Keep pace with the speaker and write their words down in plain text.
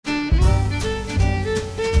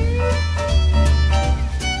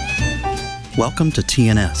Welcome to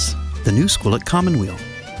TNS, the new school at Commonweal,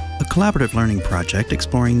 a collaborative learning project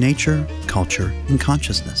exploring nature, culture, and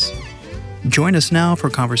consciousness. Join us now for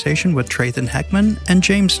a conversation with Traython Heckman and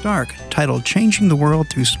James Stark, titled Changing the World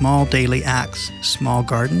Through Small Daily Acts, Small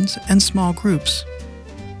Gardens, and Small Groups.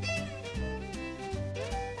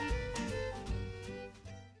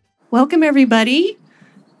 Welcome, everybody.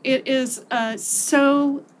 It is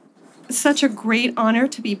such a great honor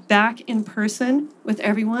to be back in person with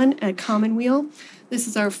everyone at Commonweal. This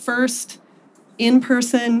is our first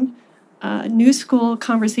in-person new school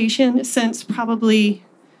conversation since probably,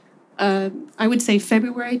 I would say,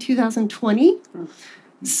 February 2020.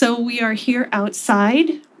 So we are here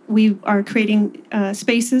outside. We are creating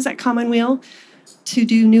spaces at Commonweal to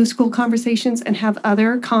do new school conversations and have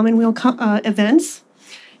other Commonweal events.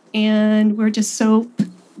 And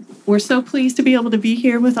we're so pleased to be able to be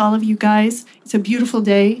here with all of you guys. It's a beautiful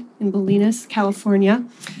day in Bolinas, California.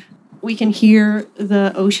 We can hear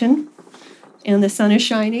the ocean, and the sun is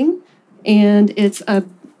shining, and it's a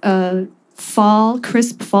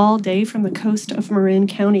crisp fall day from the coast of Marin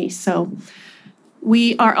County. So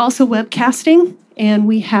we are also webcasting, and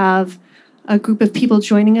we have a group of people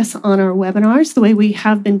joining us on our webinars, the way we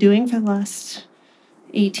have been doing for the last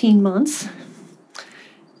 18 months.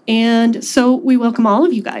 And so we welcome all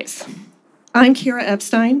of you guys. I'm Kira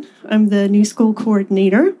Epstein. I'm the New School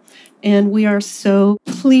Coordinator, and we are so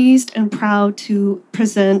pleased and proud to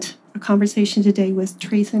present a conversation today with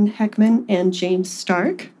Traython Heckman and James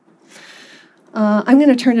Stark. I'm going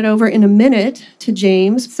to turn it over in a minute to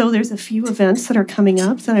James. So there's a few events that are coming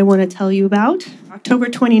up that I want to tell you about. October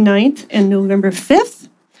 29th and November 5th,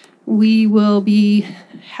 we will be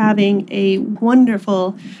having a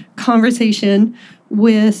wonderful conversation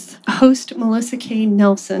with host Melissa K.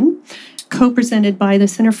 Nelson, co-presented by the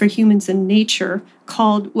Center for Humans and Nature,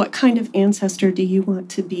 called What Kind of Ancestor Do You Want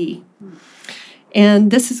to Be? And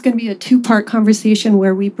this is going to be a two-part conversation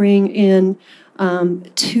where we bring in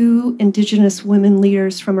two Indigenous women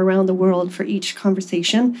leaders from around the world for each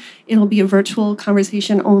conversation. It'll be a virtual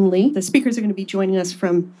conversation only. The speakers are going to be joining us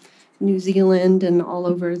from New Zealand and all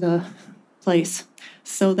over the place.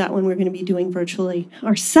 So that one we're going to be doing virtually.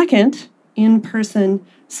 Our second in-person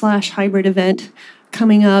 / hybrid event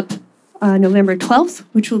coming up November 12th,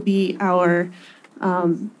 which will be our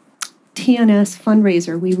TNS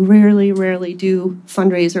fundraiser. We rarely do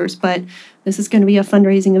fundraisers, but this is going to be a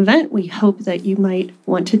fundraising event. We hope that you might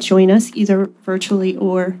want to join us either virtually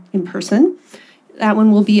or in person. That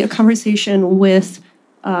one will be a conversation with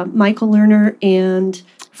Michael Lerner and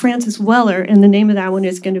Francis Weller, and the name of that one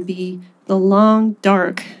is going to be The Long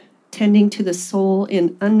Dark, Tending to the Soul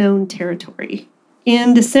in Unknown Territory.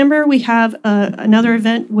 In December, we have another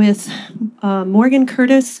event with Morgan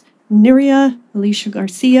Curtis, Niria, Alicia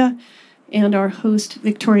Garcia, and our host,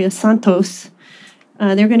 Victoria Santos.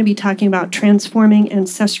 They're going to be talking about transforming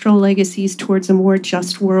ancestral legacies towards a more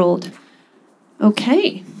just world.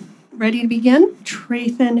 Okay, ready to begin?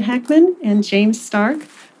 Traython Heckman and James Stark,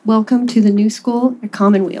 welcome to the New School at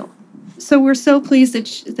Commonweal. So we're so pleased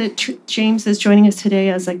that James is joining us today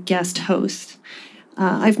as a guest host.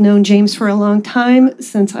 I've known James for a long time,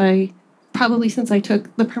 since I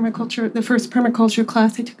took the first permaculture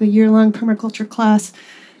class. I took a year-long permaculture class,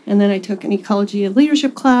 and then I took an ecology of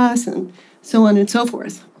leadership class, and so on and so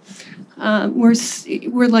forth.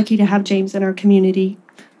 We're lucky to have James in our community.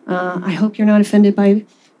 I hope you're not offended by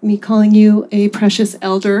me calling you a precious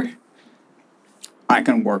elder. I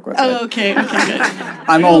can work with it. Oh, okay, good.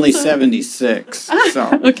 I'm only 76,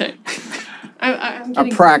 so okay. I'm a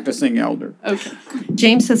practicing elder. Okay.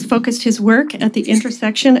 James has focused his work at the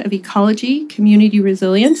intersection of ecology, community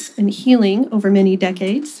resilience, and healing over many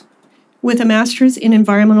decades. With a master's in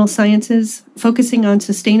environmental sciences, focusing on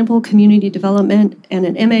sustainable community development, and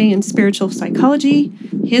an MA in spiritual psychology,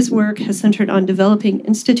 his work has centered on developing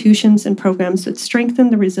institutions and programs that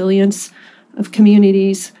strengthen the resilience of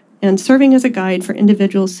communities and serving as a guide for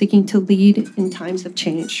individuals seeking to lead in times of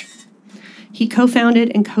change. He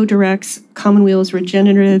co-founded and co-directs Commonweal's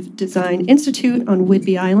Regenerative Design Institute on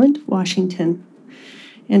Whidbey Island, Washington.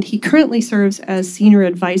 And he currently serves as senior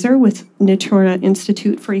advisor with Natura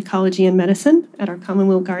Institute for Ecology and Medicine at our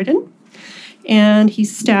Commonweal Garden. And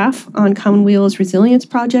he's staff on Commonweal's Resilience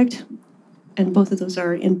Project, and both of those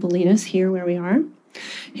are in Bolinas, here where we are.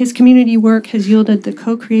 His community work has yielded the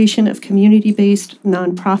co-creation of community-based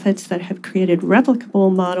nonprofits that have created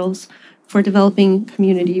replicable models for developing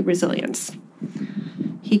community resilience.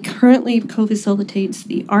 He currently co-facilitates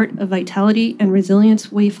the Art of Vitality and Resilience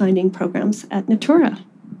Wayfinding programs at Natura.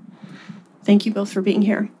 Thank you both for being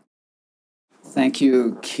here. Thank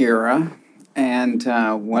you, Kira. And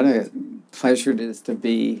what a pleasure it is to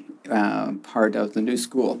be part of the New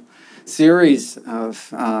School series of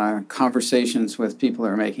conversations with people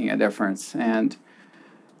who are making a difference. And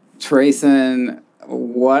Trayson,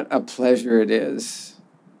 what a pleasure it is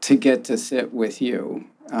to get to sit with you.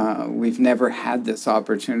 We've never had this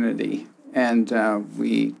opportunity, and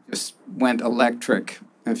we just went electric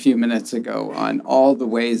a few minutes ago on all the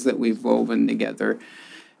ways that we've woven together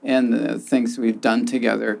and the things we've done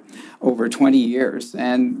together over 20 years.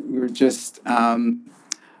 And we were just, I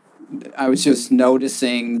was just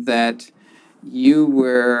noticing that you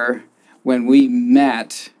were, when we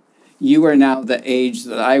met, you are now the age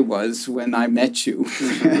that I was when I met you.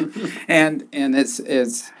 and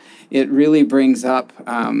it really brings up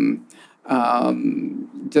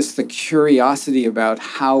just the curiosity about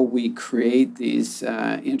how we create these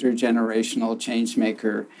intergenerational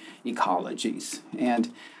changemaker ecologies.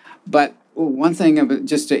 But one thing,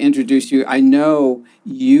 just to introduce you, I know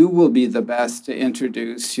you will be the best to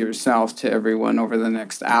introduce yourself to everyone over the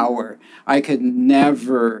next hour. I could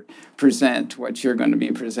never present what you're going to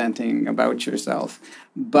be presenting about yourself.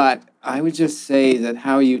 But I would just say that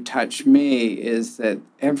how you touch me is that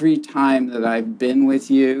every time that I've been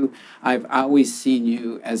with you, I've always seen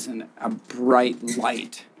you as a bright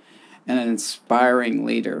light and an inspiring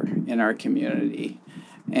leader in our community.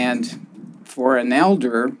 And for an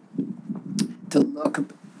elder to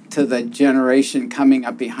look to the generation coming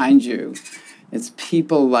up behind you, it's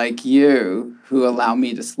people like you who allow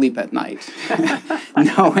me to sleep at night,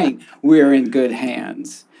 knowing we're in good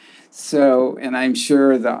hands. So, and I'm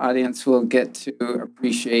sure the audience will get to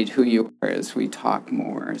appreciate who you are as we talk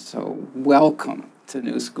more. So, welcome to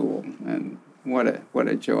New School, and what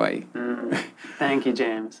a joy. Thank you,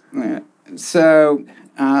 James. So,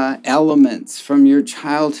 elements from your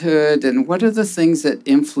childhood, and what are the things that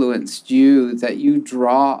influenced you that you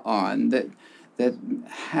draw on that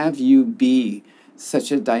have you be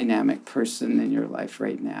such a dynamic person in your life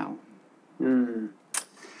right now?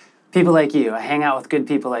 People like you. I hang out with good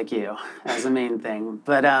people like you as the main thing.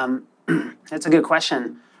 But that's a good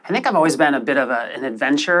question. I think I've always been a bit of an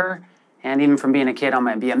adventurer, and even from being a kid on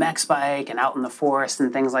my BMX bike and out in the forest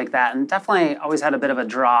and things like that, and definitely always had a bit of a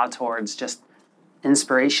draw towards just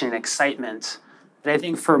inspiration and excitement. But I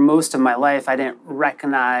think for most of my life, I didn't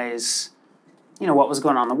recognize, what was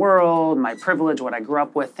going on in the world, my privilege, what I grew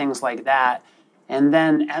up with, things like that. And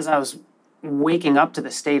then as I was waking up to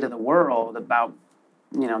the state of the world about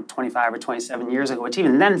 25 or 27 years ago, which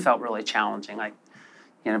even then felt really challenging.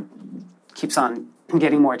 Keeps on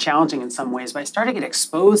getting more challenging in some ways, but I started to get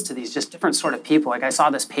exposed to these just different sort of people. Like I saw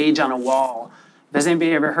this page on a wall. Has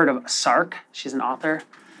anybody ever heard of Sark? She's an author.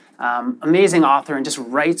 Amazing author, and just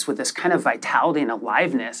writes with this kind of vitality and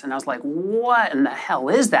aliveness. And I was like, what in the hell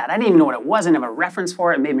is that? I didn't even know what it was. I didn't have a reference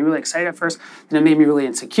for it. It made me really excited at first. Then it made me really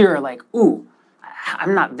insecure. Like, ooh,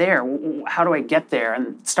 I'm not there. How do I get there?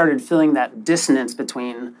 And started feeling that dissonance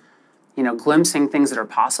between, glimpsing things that are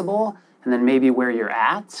possible and then maybe where you're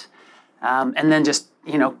at. And then just,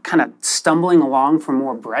 kind of stumbling along for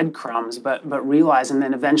more breadcrumbs, but realizing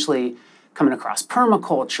then eventually coming across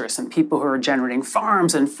permaculturists and people who are generating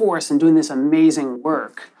farms and forests and doing this amazing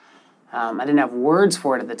work. I didn't have words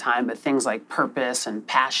for it at the time, but things like purpose and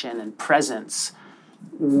passion and presence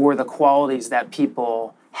were the qualities that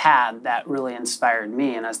people had that really inspired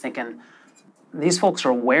me. And I was thinking, these folks are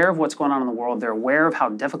aware of what's going on in the world. They're aware of how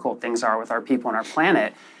difficult things are with our people and our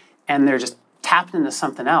planet, and they're just tapped into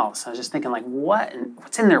something else. I was just thinking, like,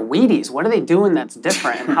 what's in their Wheaties? What are they doing that's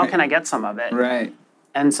different, and how can I get some of it? Right.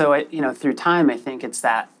 And so, through time, I think it's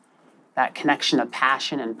that connection of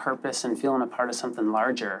passion and purpose and feeling a part of something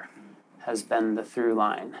larger has been the through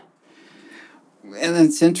line. And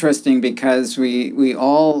it's interesting because we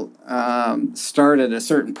all start at a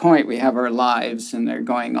certain point. We have our lives and they're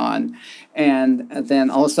going on. And then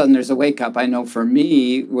all of a sudden there's a wake up. I know for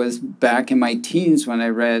me was back in my teens when I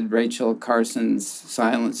read Rachel Carson's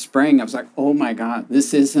Silent Spring. I was like, oh my God,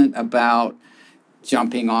 this isn't about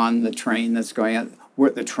jumping on the train that's going where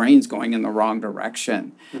the train's going in the wrong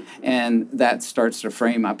direction. And that starts to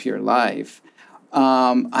frame up your life.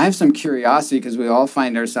 I have some curiosity because we all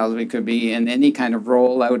find ourselves, we could be in any kind of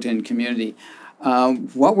role out in community.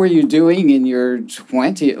 What were you doing in your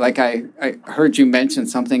 20s? Like I heard you mention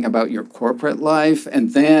something about your corporate life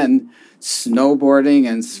and then snowboarding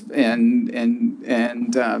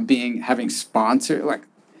and having sponsor. Like,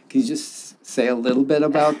 can you just say a little bit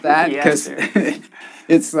about that? Yes,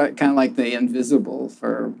 it's like, kind of like the invisible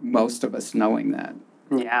for most of us knowing that.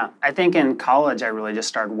 Yeah, I think in college I really just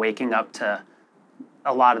started waking up to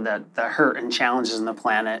a lot of the hurt and challenges in the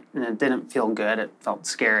planet, and it didn't feel good. It felt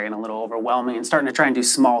scary and a little overwhelming, and starting to try and do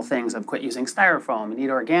small things. I've quit using styrofoam and eat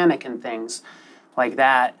organic and things like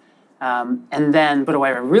that. But what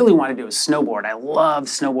I really wanted to do was snowboard. I love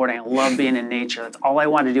snowboarding. I love being in nature. That's all I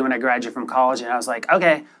wanted to do when I graduated from college. And I was like,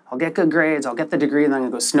 okay, I'll get good grades, I'll get the degree, and then I'm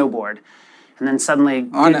gonna go snowboard. And then suddenly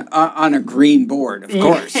on a green board, of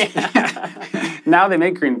course. Yeah. Now they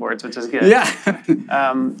make green boards, which is good. Yeah.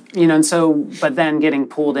 But then getting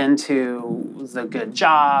pulled into the good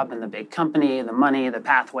job and the big company, the money, the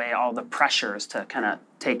pathway, all the pressures to kind of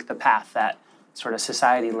take the path that sort of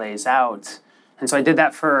society lays out. And so I did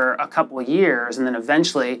that for a couple of years, and then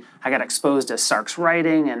eventually I got exposed to Sark's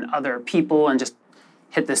writing and other people, and just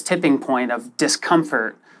hit this tipping point of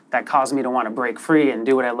discomfort that caused me to want to break free and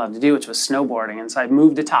do what I love to do, which was snowboarding. And so I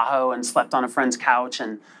moved to Tahoe and slept on a friend's couch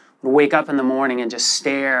and would wake up in the morning and just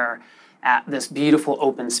stare at this beautiful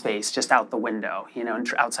open space just out the window,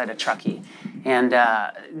 outside of Truckee. And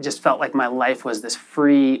just felt like my life was this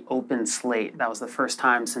free, open slate. That was the first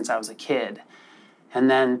time since I was a kid. And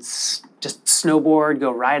then just snowboard,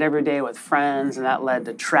 go ride every day with friends, and that led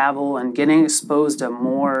to travel and getting exposed to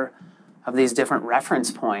more of these different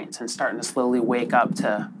reference points and starting to slowly wake up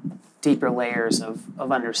to deeper layers of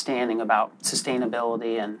understanding about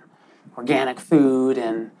sustainability and organic food,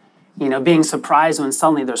 and being surprised when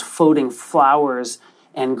suddenly there's floating flowers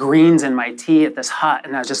and greens in my tea at this hut,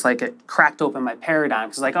 and I was just like, it cracked open my paradigm,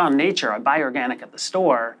 because nature, I buy organic at the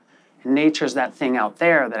store, and nature's that thing out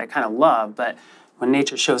there that I kind of love, but when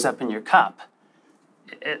nature shows up in your cup,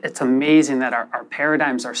 it's amazing that our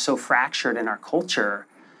paradigms are so fractured in our culture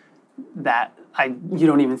that you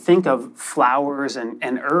don't even think of flowers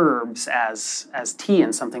and herbs as tea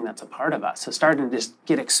and something that's a part of us. So starting to just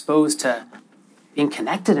get exposed to being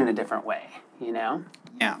connected in a different way,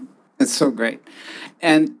 Yeah, it's so great.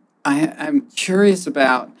 And I'm curious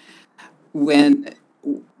about when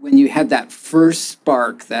you had that first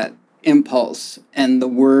spark, that impulse, and the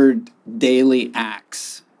word daily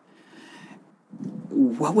acts.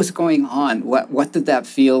 What was going on? What did that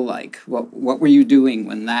feel like? What were you doing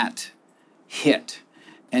when that hit?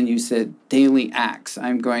 And you said, daily acts.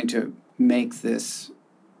 I'm going to make this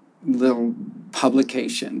little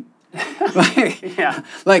publication.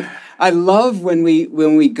 Like I love when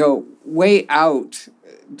we go way out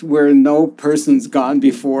where no person's gone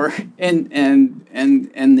before, and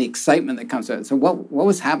the excitement that comes out. So what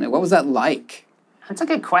was happening? What was that like? That's a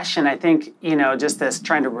good question. I think, just this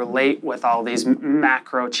trying to relate with all these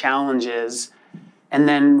macro challenges, and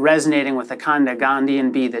then resonating with the Khanda Gandhi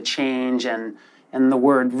and be the change, and the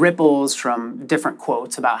word ripples from different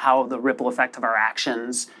quotes about how the ripple effect of our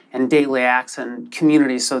actions and daily acts and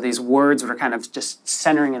communities. So these words were kind of just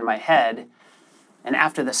centering in my head. And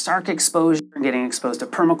after the Sark exposure and getting exposed to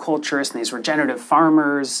permaculturists and these regenerative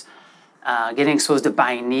farmers, getting exposed to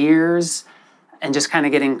pioneers, and just kind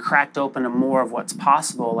of getting cracked open to more of what's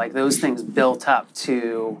possible, like those things built up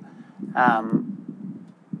to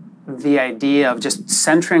the idea of just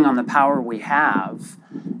centering on the power we have,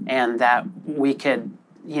 and that we could,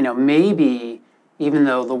 maybe, even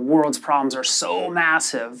though the world's problems are so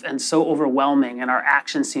massive and so overwhelming and our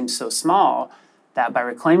actions seem so small, that by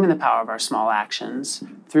reclaiming the power of our small actions,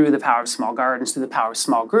 through the power of small gardens, through the power of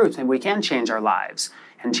small groups, maybe we can change our lives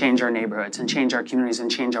and change our neighborhoods and change our communities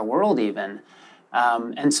and change our world even.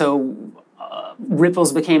 And so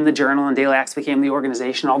Ripples became the journal and Daily Acts became the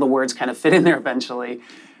organization. All the words kind of fit in there eventually.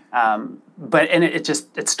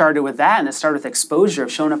 It started with that, and it started with exposure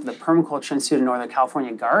of showing up at the Permaculture Institute in Northern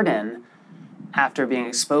California Garden after being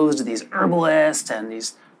exposed to these herbalists and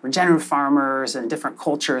these regenerative farmers and different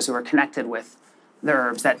cultures who are connected with the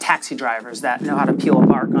herbs, that taxi drivers that know how to peel a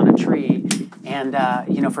bark on a tree and,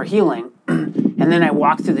 for healing. And then I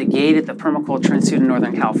walked through the gate at the Permaculture Institute in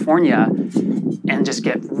Northern California and just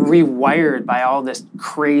get rewired by all this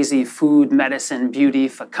crazy food, medicine, beauty,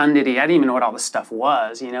 fecundity. I didn't even know what all this stuff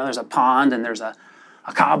was. There's a pond and there's a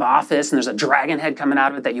Cobb office and there's a dragon head coming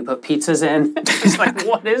out of it that you put pizzas in. It's like,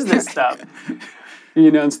 what is this stuff?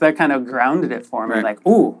 And so that kind of grounded it for me. Right. Like,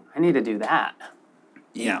 ooh, I need to do that.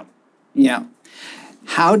 Yeah.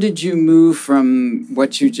 How did you move from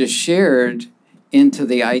what you just shared into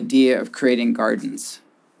the idea of creating gardens?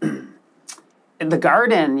 The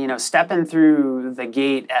garden, stepping through the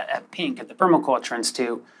gate at Pink at the Permaculture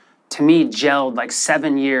Institute, to me gelled like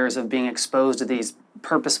 7 years of being exposed to these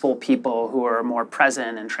purposeful people who are more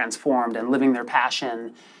present and transformed and living their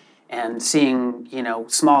passion, and seeing,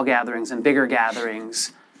 small gatherings and bigger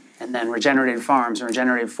gatherings, and then regenerative farms and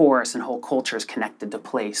regenerative forests and whole cultures connected to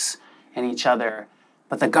place and each other.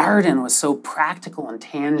 But the garden was so practical and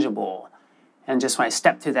tangible. And just when I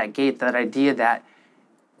stepped through that gate, that idea that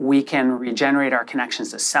we can regenerate our connections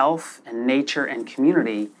to self and nature and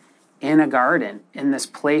community in a garden, in this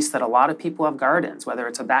place that a lot of people have gardens, whether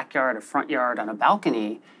it's a backyard, a front yard, on a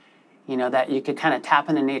balcony, that you could kind of tap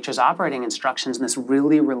into nature's operating instructions in this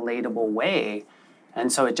really relatable way.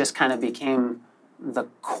 And so it just kind of became the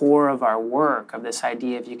core of our work, of this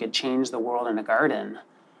idea if you could change the world in a garden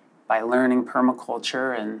by learning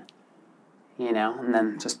permaculture and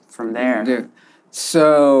then just from there.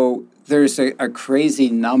 So there's a crazy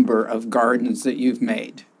number of gardens that you've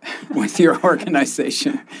made with your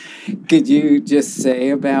organization. Could you just say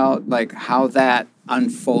about how that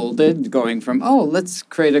unfolded, going from, let's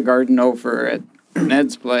create a garden over at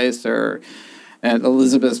Ned's place or at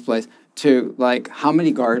Elizabeth's place, to how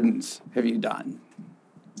many gardens have you done?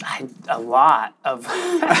 A lot of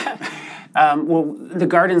the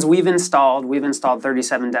gardens we've installed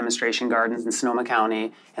 37 demonstration gardens in Sonoma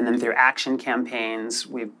County, and then through action campaigns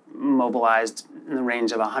we've mobilized in the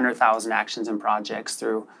range of 100,000 actions and projects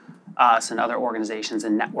through us and other organizations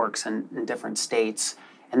and networks in different states.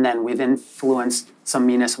 And then we've influenced some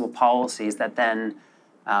municipal policies that then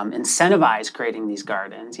incentivize creating these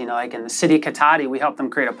gardens. Like in the city of Cotati, we helped them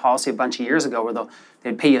create a policy a bunch of years ago where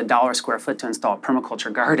they'd pay you $1 square foot to install a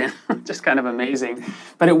permaculture garden. Just kind of amazing.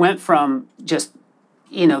 But it went from just,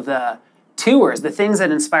 the tours, the things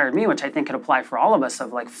that inspired me, which I think could apply for all of us,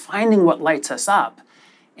 of finding what lights us up.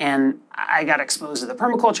 And I got exposed to the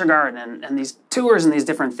permaculture garden and these tours and these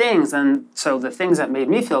different things. And so the things that made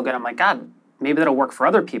me feel good, I'm like, God, maybe that'll work for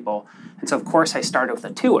other people. And so, of course, I started with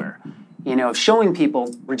a tour, of showing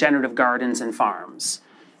people regenerative gardens and farms.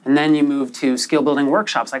 And then you move to skill building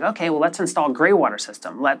workshops, okay, well, let's install a gray water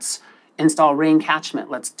system. Let's install rain catchment.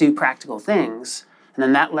 Let's do practical things. And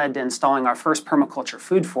then that led to installing our first permaculture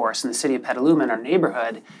food forest in the city of Petaluma in our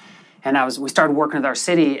neighborhood. And we started working with our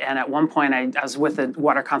city, and at one point I was with the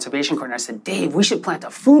water conservation coordinator. I said, Dave, we should plant a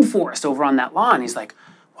food forest over on that lawn. He's like,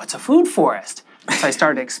 what's a food forest? So I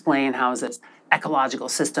started to explain how is this ecological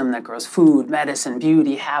system that grows food, medicine,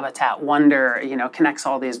 beauty, habitat, wonder, connects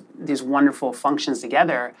all these wonderful functions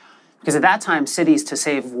together. Because at that time, cities, to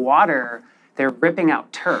save water, they're ripping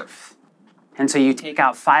out turf. And so you take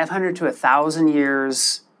out 500 to 1,000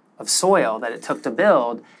 years of soil that it took to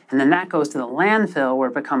build, and then that goes to the landfill where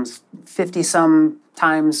it becomes 50-some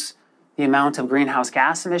times the amount of greenhouse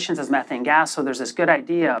gas emissions as methane gas. So there's this good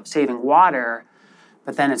idea of saving water,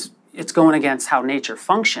 but then it's going against how nature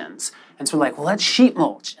functions. And so we're like, well, let's sheet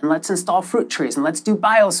mulch, and let's install fruit trees, and let's do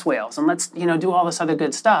bioswales, and let's do all this other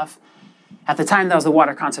good stuff. At the time, that was the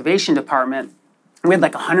Water Conservation Department. We had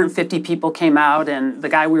 150 people came out, and the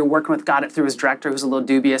guy we were working with got it through his director, who's a little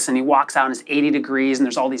dubious, and he walks out and it's 80 degrees, and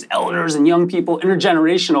there's all these elders and young people,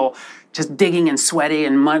 intergenerational, just digging and sweaty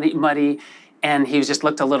and muddy, and he just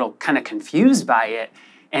looked a little kind of confused by it.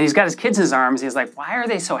 And he's got his kids in his arms. He's like, why are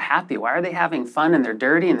they so happy? Why are they having fun? And they're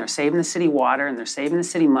dirty, and they're saving the city water, and they're saving the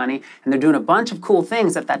city money, and they're doing a bunch of cool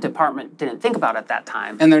things that department didn't think about at that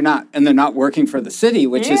time. And they're not working for the city,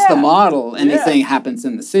 which is the model. Anything happens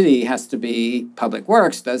in the city has to be Public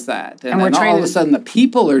Works does that. And then all of a sudden the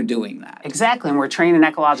people are doing that. Exactly. And we're training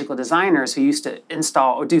ecological designers who used to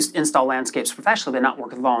install landscapes professionally, but not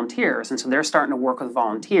work with volunteers. And so they're starting to work with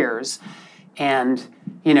volunteers. And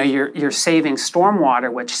you're saving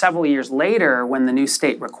stormwater, which several years later, when the new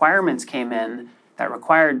state requirements came in that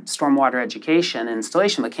required stormwater education and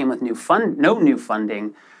installation, but came with no new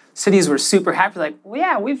funding, cities were super happy. Like, well,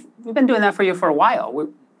 yeah, we've been doing that for you for a while. We're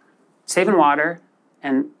saving water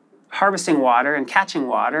and harvesting water and catching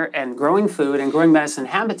water and growing food and growing medicine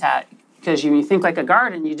and habitat. Because you think like a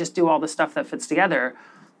garden, you just do all the stuff that fits together.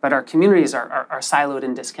 But our communities are siloed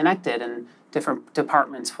and disconnected, and different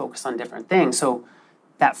departments focus on different things. So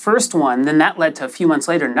that first one, then that led to a few months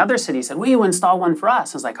later, another city said, will you install one for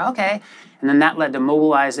us? I was like, okay. And then that led to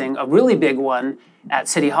mobilizing a really big one at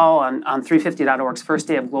City Hall on 350.org's first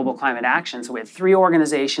day of Global Climate Action. So we had 3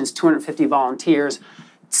 organizations, 250 volunteers,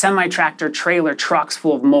 semi-tractor trailer trucks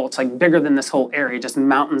full of mulch, bigger than this whole area, just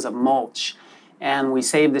mountains of mulch. And we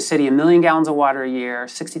saved the city 1 million gallons of water a year,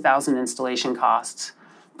 60,000 installation costs,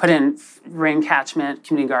 put in rain catchment,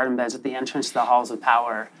 community garden beds at the entrance to the halls of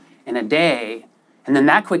power in a day. And then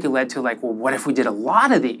that quickly led to well, what if we did a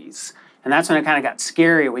lot of these? And that's when it kind of got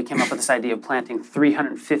scary. We came up with this idea of planting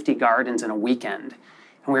 350 gardens in a weekend.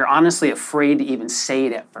 And we were honestly afraid to even say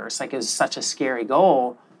it at first. It was such a scary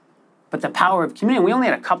goal. But the power of community, we only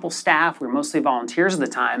had a couple staff. We were mostly volunteers at the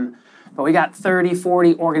time. But we got 30,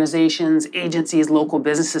 40 organizations, agencies, local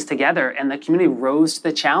businesses together. And the community rose to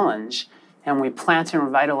the challenge. And we planted and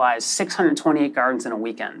revitalized 628 gardens in a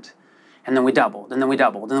weekend. And then we doubled, and then we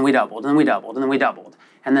doubled, and then we doubled, and then we doubled, and then we doubled,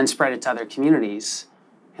 and then spread it to other communities.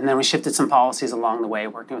 And then we shifted some policies along the way,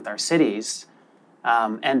 working with our cities.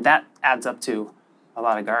 And that adds up to a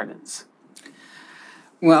lot of gardens.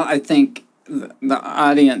 Well, I think the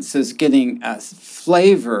audience is getting a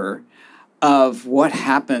flavor of what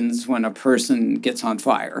happens when a person gets on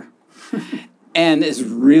fire and is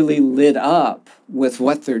really lit up with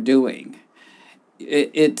what they're doing.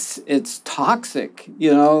 It's toxic,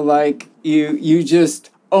 like you just,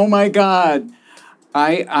 oh my God,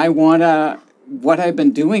 I wanna, what I've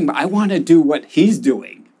been doing, but I wanna do what he's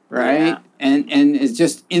doing, right? Yeah. And it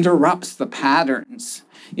just interrupts the patterns,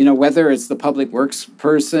 whether it's the public works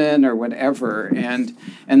person or whatever, and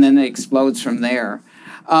then it explodes from there.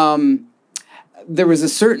 There was a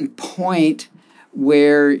certain point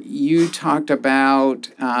where you talked about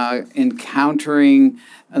encountering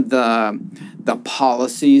the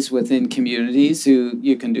policies within communities who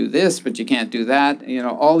you can do this, but you can't do that.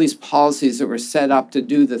 All these policies that were set up to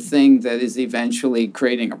do the thing that is eventually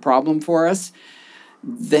creating a problem for us.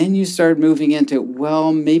 Then you start moving into,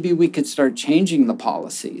 well, maybe we could start changing the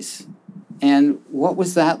policies. And what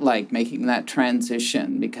was that like, making that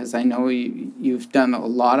transition? Because I know you've done a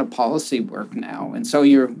lot of policy work now. And so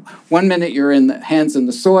one minute you're in the hands in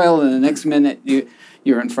the soil, and the next minute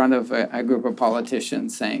you're in front of a group of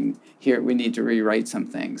politicians saying, here, we need to rewrite some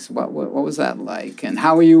things. What was that like? And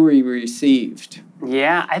how were you received?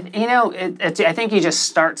 Yeah, I think you just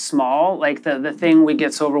start small. Like the thing, we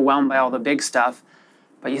get so overwhelmed by all the big stuff.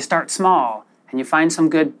 But you start small, and you find some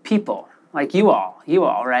good people, like you all,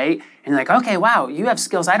 right? And you're like, okay, wow, you have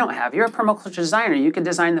skills I don't have. You're a permaculture designer. You could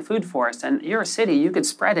design the food for us. And you're a city. You could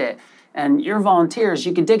spread it. And you're volunteers.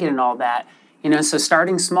 You could dig it and all that. So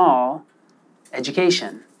starting small,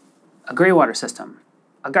 education, a gray water system,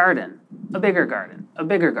 a garden, a bigger garden,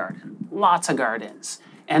 lots of gardens.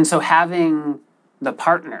 And so having the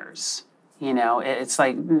partners, it's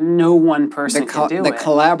like no one person can do it. The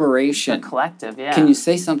collaboration. The collective, yeah. Can you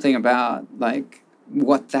say something about, like,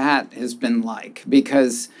 what that has been like?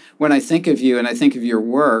 Because when I think of you and I think of your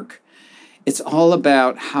work, it's all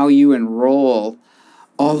about how you enroll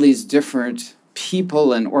all these different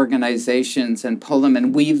people and organizations and pull them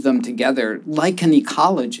and weave them together like an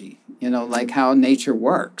ecology, like how nature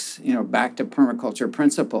works, back to permaculture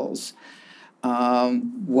principles.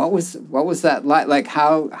 What was that like? Like,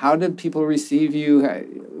 how did people receive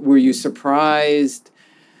you? Were you surprised?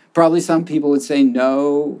 Probably some people would say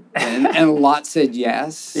no, and a lot said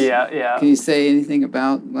yes. Yeah. Can you say anything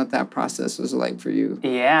about what that process was like for you?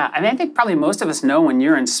 Yeah, I think probably most of us know when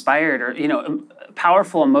you're inspired or,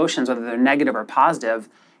 powerful emotions, whether they're negative or positive,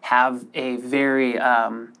 have a very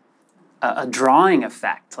a drawing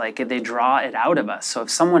effect. Like they draw it out of us. So if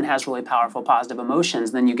someone has really powerful positive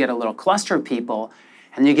emotions, then you get a little cluster of people,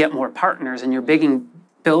 and you get more partners, and you're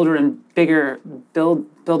building bigger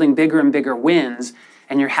and bigger wins,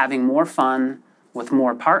 and you're having more fun with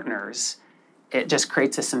more partners. It just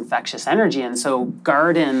creates this infectious energy. And so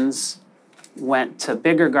gardens went to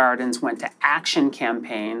bigger gardens, went to action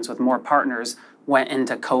campaigns with more partners, went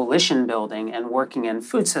into coalition building and working in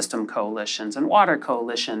food system coalitions and water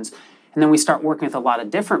coalitions. And then we start working with a lot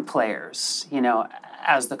of different players,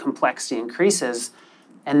 as the complexity increases.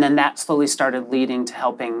 And then that slowly started leading to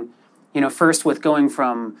helping, first with going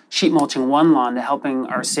from sheet mulching one lawn to helping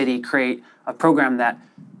our city create a program that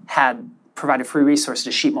had provided free resources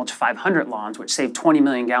to sheet mulch 500 lawns, which saved 20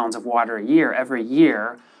 million gallons of water a year every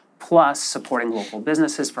year, plus supporting local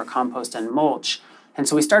businesses for compost and mulch. And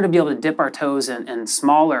so we started to be able to dip our toes in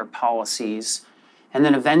smaller policies. And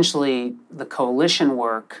then eventually the coalition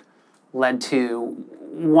work led to,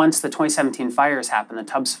 once the 2017 fires happened, the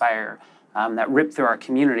Tubbs fire that ripped through our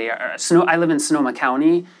community. I live in Sonoma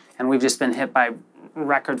County, and we've just been hit by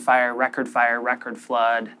record fire, record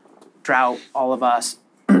flood, drought, all of us,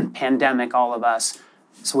 pandemic, all of us.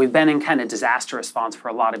 So we've been in kind of disaster response for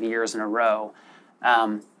a lot of years in a row.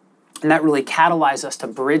 And that really catalyzed us to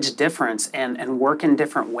bridge difference and work in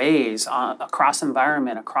different ways across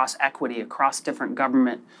environment, across equity, across different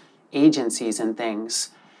government agencies and things.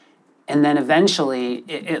 And then eventually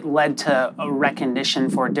it led to a recognition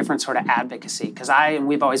for a different sort of advocacy. Because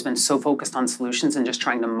we've always been so focused on solutions and just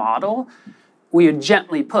trying to model. We would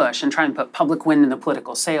gently push and try and put public wind in the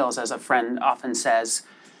political sails, as a friend often says.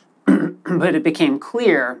 But it became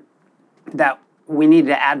clear that we needed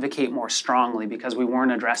to advocate more strongly because we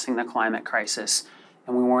weren't addressing the climate crisis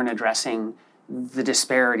and we weren't addressing the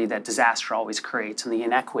disparity that disaster always creates and the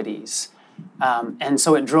inequities. And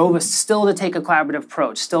so it drove us still to take a collaborative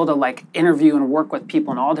approach, still to interview and work with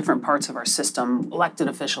people in all different parts of our system, elected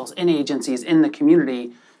officials, in agencies, in the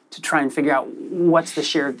community, to try and figure out what's the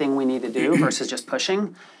shared thing we need to do versus just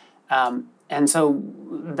pushing. And so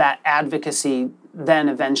that advocacy then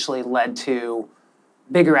eventually led to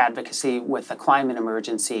bigger advocacy with the climate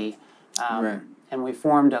emergency. Right. And we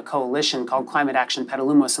formed a coalition called Climate Action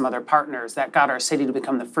Petaluma with some other partners that got our city to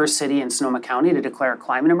become the first city in Sonoma County to declare a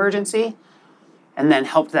climate emergency, and then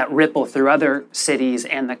helped that ripple through other cities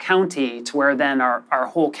and the county to where then our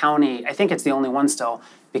whole county, I think it's the only one still,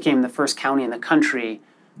 became the first county in the country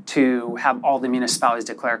to have all the municipalities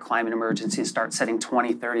declare a climate emergency and start setting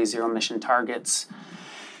 2030 zero emission targets.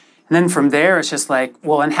 And then from there, it's just like,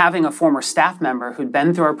 well, and having a former staff member who'd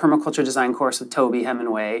been through our permaculture design course with Toby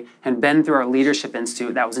Hemingway and been through our leadership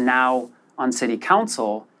institute that was now on city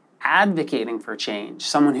council, advocating for change,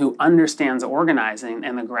 someone who understands organizing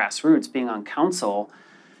and the grassroots being on council,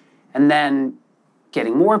 and then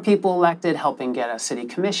getting more people elected, helping get a city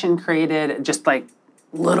commission created, just like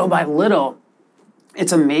little by little.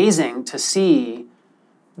 It's amazing to see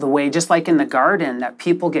the way, just like in the garden, that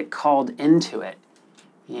people get called into it.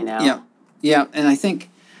 You know? Yeah, and I think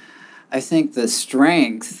the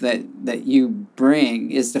strength that you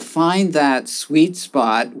bring is to find that sweet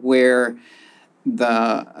spot where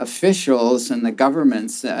the officials and the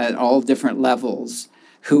governments at all different levels,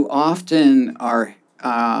 who often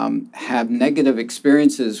have negative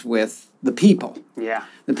experiences with the people. Yeah.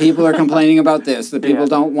 The people are complaining about this. The people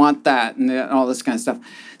don't want that, and all this kind of stuff.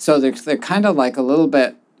 So they're kind of like a little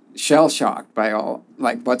bit shell-shocked by all,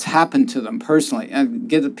 like, what's happened to them personally, and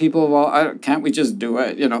get the people, well, can't we just do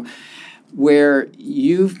it, where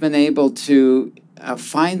you've been able to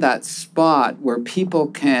find that spot where people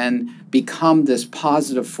can become this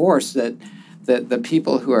positive force that the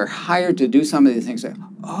people who are hired to do some of these things say,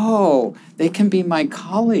 oh, they can be my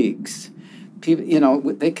colleagues. People,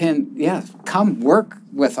 they can, come work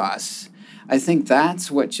with us. I think that's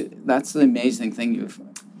the amazing thing you've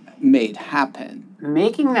made happen.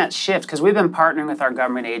 Making that shift, because we've been partnering with our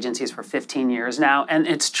government agencies for 15 years now, and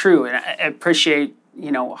it's true, and I appreciate,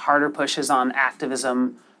 harder pushes on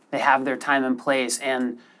activism. They have their time and place,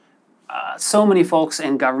 and so many folks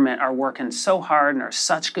in government are working so hard and are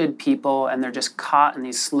such good people, and they're just caught in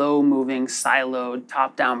these slow-moving, siloed,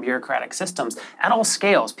 top-down bureaucratic systems at all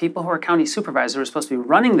scales. People who are county supervisors who are supposed to be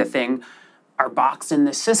running the thing are boxed in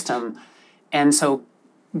this system, and so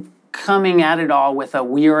coming at it all with a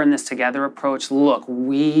we are in this together approach. Look,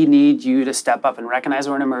 we need you to step up and recognize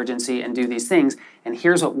we're an emergency and do these things, and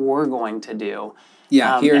here's what we're going to do.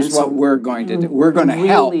 Here's what we're going to do. We're going to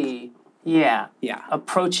help. Yeah.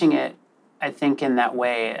 Approaching it, I think, in that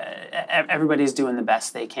way, everybody's doing the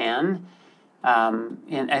best they can, and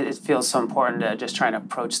it feels so important to just try to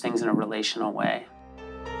approach things in a relational way.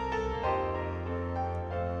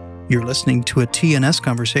 You're listening to a TNS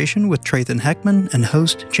conversation with Trayton Heckman and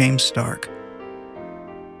host James Stark.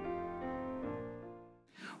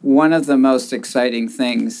 One of the most exciting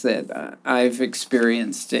things that I've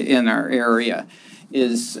experienced in our area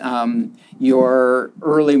is your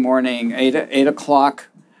early morning 8 o'clock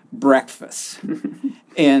breakfast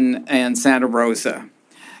in Santa Rosa.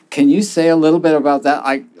 Can you say a little bit about that?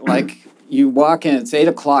 Like you walk in, it's 8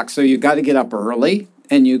 o'clock, so you got to get up early.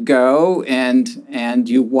 And you go and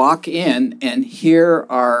you walk in, and here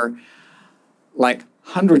are like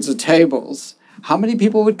hundreds of tables. How many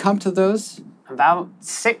people would come to those? About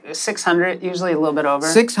 600, usually a little bit over.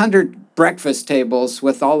 600 breakfast tables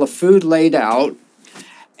with all the food laid out.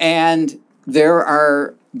 And there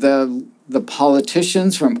are the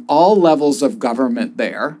politicians from all levels of government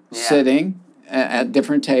there sitting at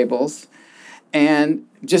different tables. And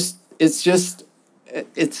it's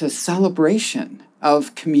a celebration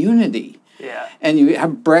of community. Yeah. And you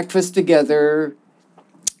have breakfast together.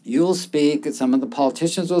 You'll speak. Some of the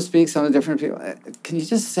politicians will speak. Some of the different people. Can you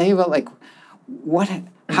just say about what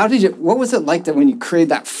was it like that when you created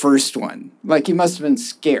that first one? Like, you must have been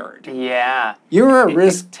scared. Yeah. You're a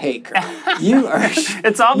risk taker. You are.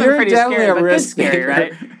 It's all been pretty scary, but risk scary,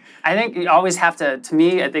 right? I think you always have to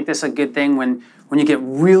me, I think this is a good thing when you get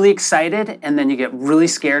really excited and then you get really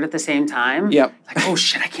scared at the same time. Yep. Like, oh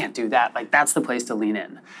shit, I can't do that. Like, that's the place to lean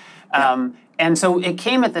in. And so it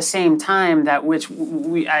came at the same time that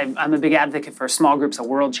I'm a big advocate for small groups of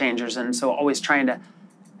world changers, and so always trying to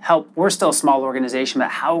help. We're still a small organization,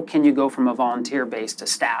 but how can you go from a volunteer base to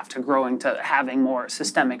staff to growing to having more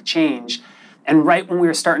systemic change? And right when we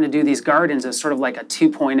were starting to do these gardens, it was sort of like a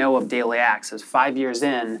 2.0 of Daily Acts. It was 5 years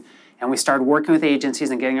in, and we started working with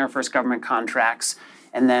agencies and getting our first government contracts.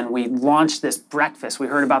 And then we launched this breakfast. We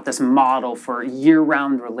heard about this model for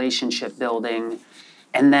year-round relationship building.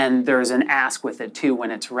 And then there's an ask with it too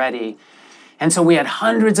when it's ready. And so we had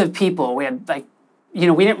hundreds of people. We had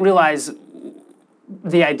we didn't realize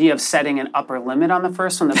the idea of setting an upper limit on the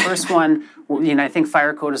first one. The first one, I think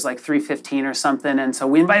fire code is like 315 or something. And so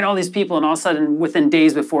we invite all these people, and all of a sudden, within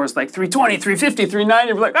days before, it's like 320, 350,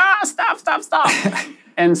 390. We're like, stop.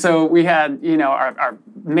 And so we had, our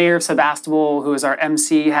mayor of Sebastopol, who was our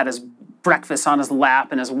MC, had his breakfast on his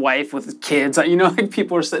lap, and his wife with his kids. Like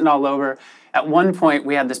people were sitting all over. At one point,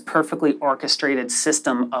 we had this perfectly orchestrated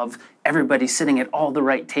system of everybody sitting at all the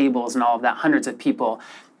right tables and all of that, hundreds of people.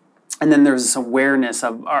 And then there was this awareness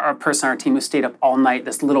of our person on our team who stayed up all night,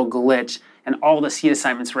 this little glitch, and all the seat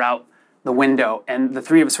assignments were out the window. And the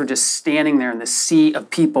three of us were just standing there in the sea of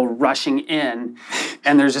people rushing in.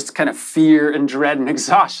 And there's just kind of fear and dread and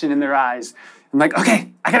exhaustion in their eyes. I'm like,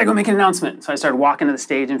 okay, I got to go make an announcement. So I started walking to the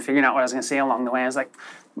stage and figuring out what I was going to say along the way. I was like,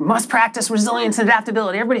 must practice resilience and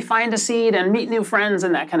adaptability. Everybody find a seat and meet new friends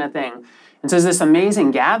and that kind of thing. And so it was this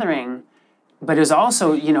amazing gathering. But it was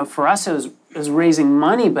also, for us, it was raising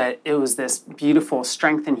money, but it was this beautiful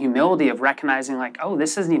strength and humility of recognizing like, oh,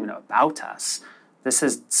 this isn't even about us. This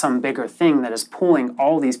is some bigger thing that is pulling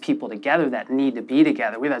all these people together that need to be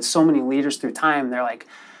together. We've had so many leaders through time. They're like,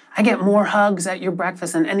 I get more hugs at your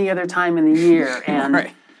breakfast than any other time in the year. And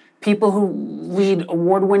right. People who lead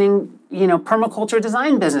award-winning, permaculture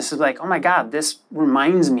design businesses like, oh my God, this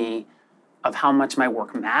reminds me of how much my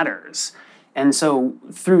work matters. And so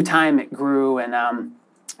through time it grew, and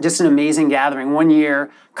just an amazing gathering. One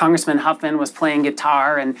year, Congressman Huffman was playing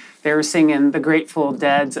guitar, and they were singing the Grateful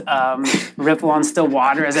Dead's Ripple on Still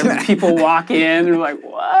Water as people walk in. They're like,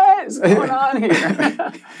 what is going on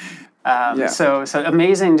here? So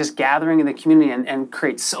amazing just gathering in the community and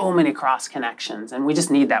create so many cross connections. And we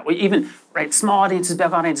just need that. We even, small audiences,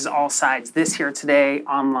 big audiences, all sides, this here today,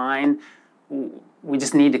 online, we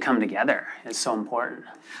just need to come together. It's so important.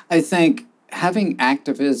 I think having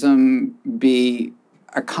activism be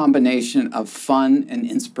a combination of fun and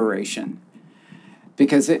inspiration.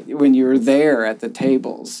 Because when you were there at the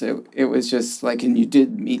tables, it was just like, and you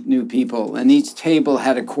did meet new people, and each table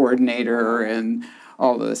had a coordinator and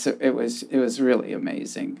all this. It was really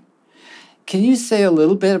amazing. Can you say a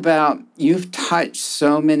little bit about, you've touched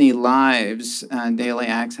so many lives, Daily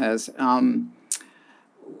Acts has. Can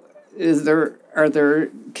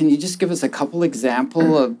you just give us a couple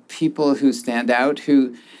example of people who stand out,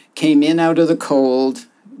 who came in out of the cold,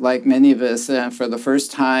 like many of us, for the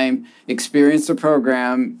first time, experienced the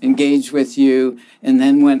program, engaged with you, and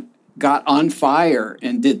then got on fire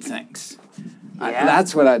and did things? Yeah.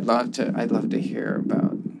 That's what I'd love to hear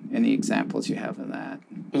about. Any examples you have of that?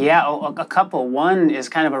 Yeah, a couple. One is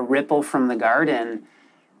kind of a ripple from the garden.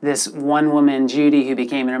 This one woman, Judy, who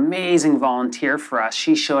became an amazing volunteer for us,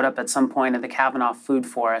 she showed up at some point at the Kavanaugh Food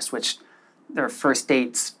Forest, which there are first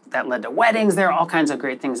dates that led to weddings. There are all kinds of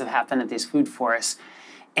great things that happen at these food forests.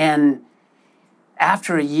 And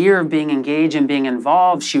after a year of being engaged and being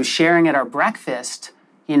involved, she was sharing at our breakfast,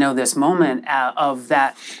 this moment of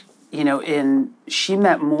that, she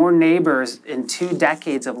met more neighbors in 2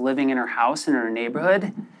 decades of living in her house in her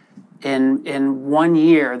neighborhood in 1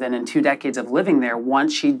 year than in 2 decades of living there.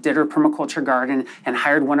 Once she did her permaculture garden and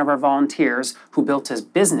hired one of our volunteers who built his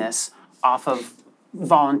business off of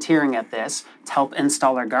volunteering at this to help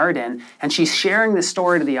install her garden. And she's sharing this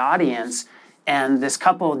story to the audience. And this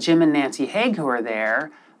couple, Jim and Nancy Haig, who are there,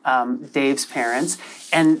 Dave's parents,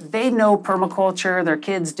 and they know permaculture, their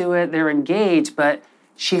kids do it, they're engaged, but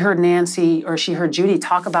she heard Judy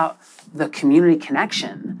talk about the community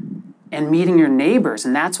connection and meeting your neighbors,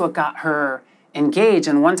 and that's what got her engaged.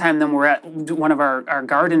 And one time then we're at one of our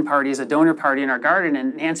garden parties, a donor party in our garden,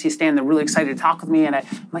 and Nancy's standing there really excited to talk with me, and I'm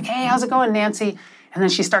like, hey, how's it going, Nancy? And then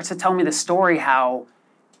she starts to tell me the story how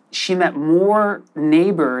she met more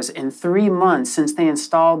neighbors in 3 months since they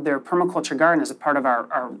installed their permaculture garden as a part of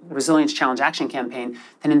our Resilience Challenge Action Campaign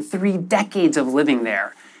than in 3 decades of living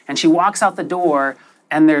there. And she walks out the door,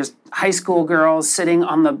 and there's high school girls sitting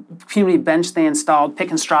on the community bench they installed,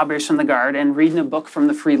 picking strawberries from the garden, reading a book from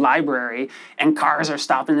the free library, and cars are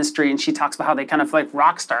stopping the street, and she talks about how they kind of like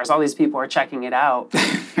rock stars. All these people are checking it out.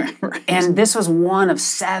 Right. And this was one of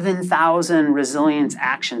 7,000 resilience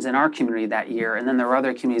actions in our community that year, and then there were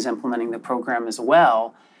other communities implementing the program as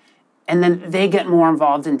well. And then they get more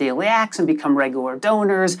involved in Daily Acts and become regular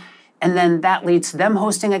donors. And then that leads to them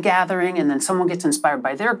hosting a gathering, and then someone gets inspired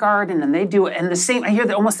by their garden, and they do it. And I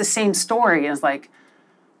hear almost the same story. And it's like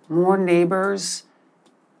more neighbors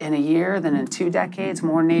in a year than in 2 decades,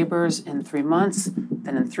 more neighbors in 3 months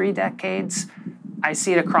than in 3 decades. I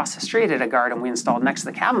see it across the street at a garden we installed next to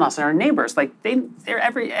the Kavanaughs, and our neighbors, like they're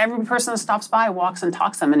every person that stops by walks and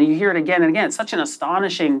talks to them, and you hear it again and again. It's such an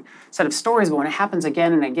astonishing set of stories, but when it happens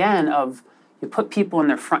again and again, of you put people in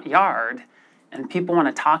their front yard, and people want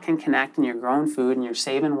to talk and connect, and you're growing food, and you're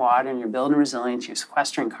saving water, and you're building resilience, you're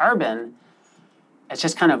sequestering carbon, it's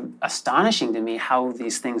just kind of astonishing to me how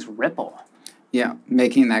these things ripple. Yeah,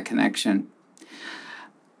 making that connection.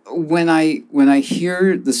 When I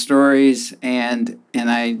hear the stories and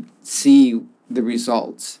I see the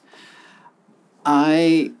results,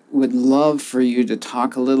 I would love for you to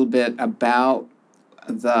talk a little bit about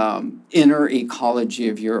the inner ecology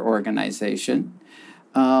of your organization,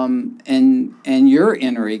 and your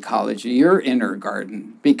inner ecology, your inner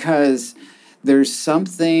garden, because there's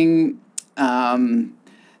something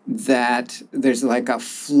that there's like a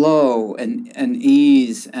flow and an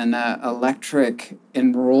ease and an electric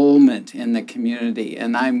enrollment in the community.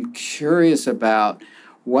 And I'm curious about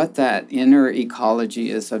what that inner ecology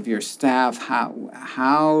is of your staff.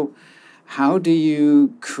 How do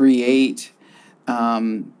you create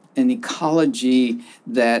an ecology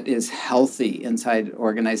that is healthy inside an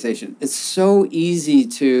organization? It's so easy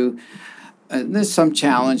to, there's some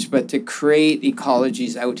challenge, but to create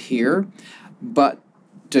ecologies out here, but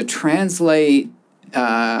to translate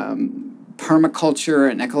permaculture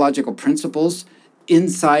and ecological principles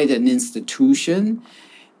inside an institution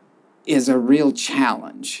is a real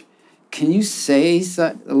challenge. Can you say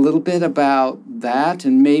a little bit about that,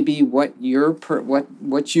 and maybe what you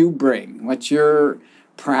bring, what your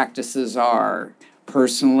practices are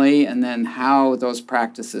personally, and then how those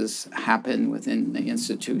practices happen within the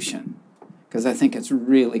institution? Because I think it's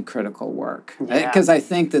really critical work. Because I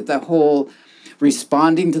think that the whole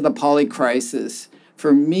responding to the polycrisis,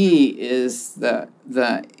 for me, is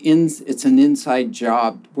it's an inside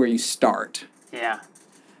job where you start. Yeah.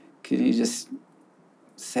 Can you just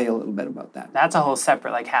say a little bit about that? That's a whole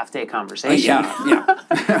separate, like, half-day conversation.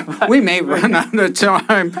 Yeah. We may run out of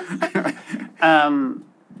time.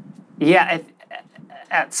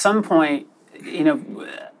 At some point,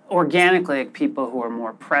 organically, like, people who are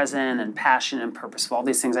more present and passionate and purposeful, all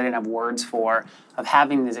these things I didn't have words for, of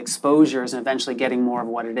having these exposures and eventually getting more of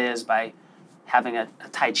what it is by having a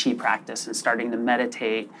Tai Chi practice and starting to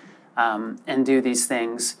meditate and do these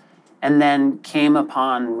things. And then came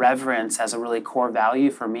upon reverence as a really core value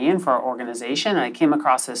for me and for our organization. And I came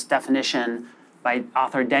across this definition by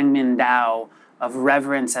author Deng-Min Dao of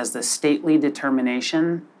reverence as the stately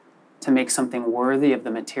determination to make something worthy of the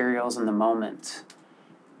materials and the moment.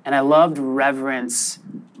 And I loved reverence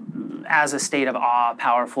as a state of awe,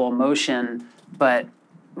 powerful emotion, but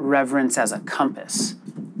reverence as a compass.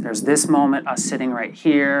 There's this moment, us sitting right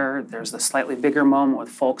here. There's the slightly bigger moment with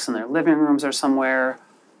folks in their living rooms or somewhere.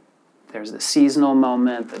 There's the seasonal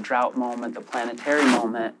moment, the drought moment, the planetary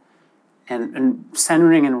moment, and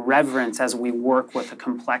centering in reverence as we work with the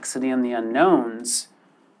complexity and the unknowns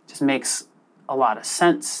just makes a lot of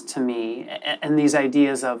sense to me. And these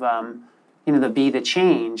ideas of, the be the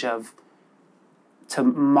change, of to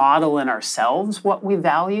model in ourselves what we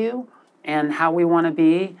value and how we want to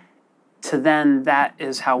be, to then that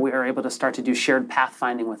is how we are able to start to do shared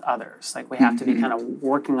pathfinding with others. Like, we have to be kind of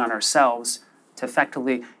working on ourselves to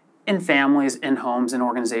effectively, in families, in homes, in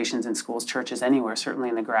organizations, in schools, churches, anywhere, certainly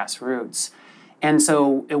in the grassroots. And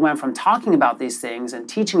so it went from talking about these things and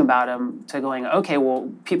teaching about them to going, okay,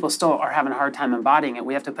 well, people still are having a hard time embodying it.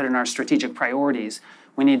 We have to put in our strategic priorities.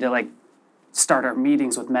 We need to, start our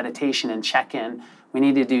meetings with meditation and check-in. We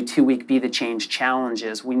need to do 2-week Be the Change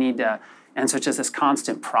challenges. We need to, and so it's just this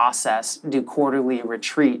constant process, do quarterly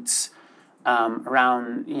retreats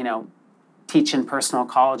around, teaching personal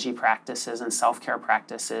ecology practices and self-care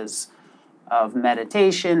practices of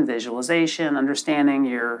meditation, visualization, understanding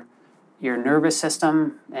your nervous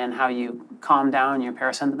system and how you calm down your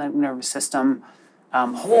parasympathetic nervous system,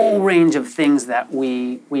 whole range of things that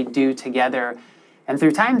we do together. And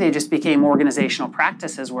through time, they just became organizational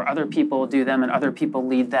practices where other people do them and other people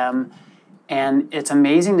lead them. And it's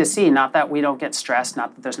amazing to see, not that we don't get stressed,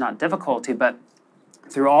 not that there's not difficulty, but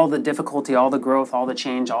through all the difficulty, all the growth, all the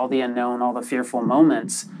change, all the unknown, all the fearful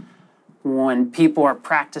moments, when people are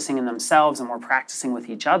practicing in themselves and we're practicing with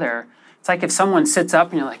each other, it's like if someone sits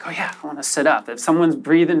up and you're like, oh yeah, I want to sit up. If someone's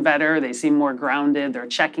breathing better, they seem more grounded, they're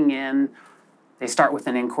checking in, they start with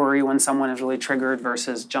an inquiry when someone is really triggered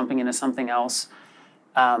versus jumping into something else.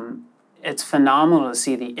 It's phenomenal to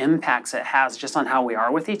see the impacts it has just on how we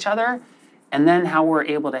are with each other, and then how we're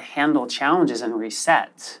able to handle challenges and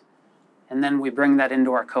reset. And then we bring that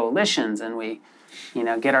into our coalitions, and we,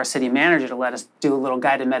 get our city manager to let us do a little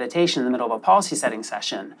guided meditation in the middle of a policy setting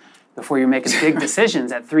session before you're making big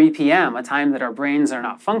decisions at 3 p.m., a time that our brains are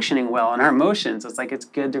not functioning well and our emotions. It's like it's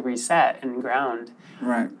good to reset and ground.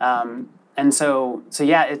 Right. And so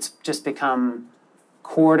it's just become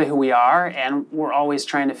core to who we are, and we're always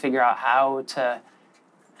trying to figure out how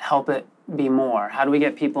help it be more? How do we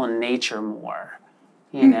get people in nature more?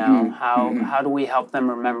 You know, how do we help them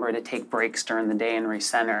remember to take breaks during the day and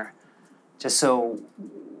recenter? Just so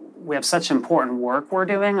we have such important work we're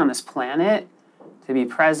doing on this planet, to be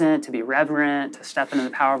present, to be reverent, to step into the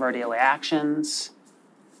power of our daily actions,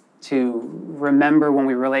 to remember when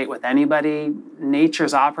we relate with anybody.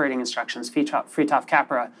 Nature's operating instructions, Fritjof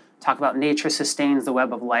Capra, talk about nature sustains the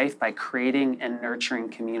web of life by creating and nurturing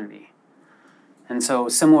community. And so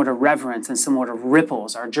similar to reverence and similar to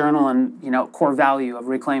ripples, our journal and core value of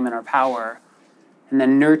reclaiming our power, and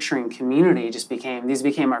then nurturing community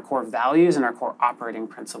became our core values and our core operating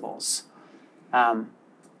principles. And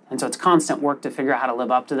so it's constant work to figure out how to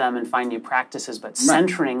live up to them and find new practices, but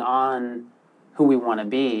centering on who we want to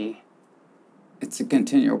be. It's a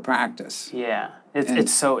continual practice. Yeah.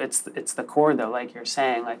 It's the core though, like you're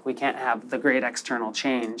saying, like we can't have the great external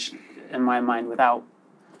change in my mind without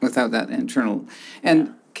that internal.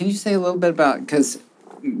 And can you say a little bit about, because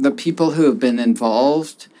the people who have been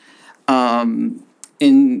involved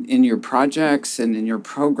in your projects and in your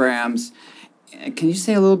programs, can you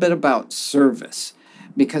say a little bit about service?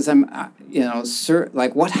 Because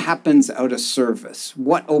like what happens out of service?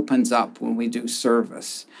 What opens up when we do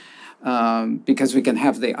service? Because we can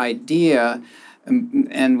have the idea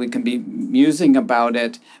and we can be musing about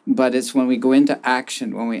it, but it's when we go into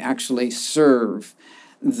action, when we actually serve,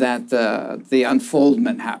 that the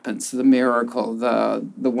unfoldment happens, the miracle, the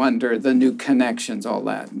wonder, the new connections, all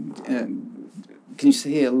that. Can you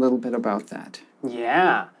say a little bit about that?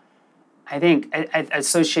 Yeah. I think I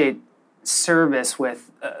associate service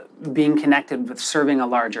with being connected with serving a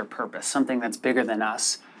larger purpose, something that's bigger than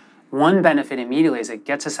us. One benefit immediately is it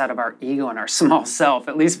gets us out of our ego and our small self,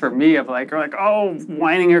 at least for me, of we're like, oh,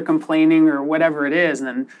 whining or complaining or whatever it is. And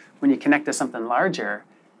then when you connect to something larger,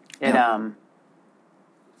 it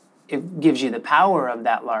gives you the power of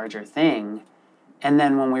that larger thing. And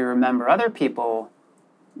then when we remember other people,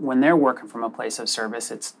 when they're working from a place of service,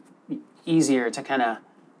 it's easier to kind of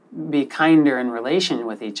be kinder in relation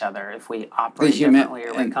with each other if we operate differently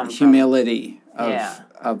or we come from humility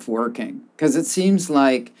of working. Because it seems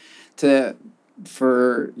like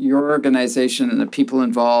for your organization and the people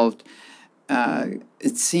involved,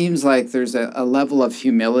 it seems like there's a level of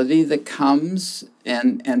humility that comes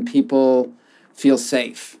and people feel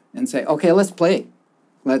safe and say, okay, let's play.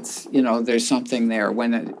 Let's, there's something there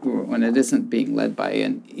when it isn't being led by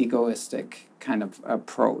an egoistic kind of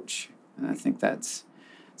approach. And I think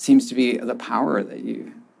seems to be the power that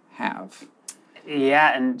you have.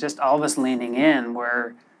 Yeah, and just all of us leaning in.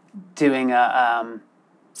 We're doing a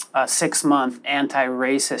 6-month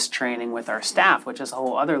anti-racist training with our staff, which is a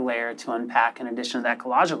whole other layer to unpack in addition to the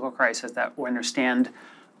ecological crisis, that we understand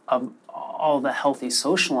of all the healthy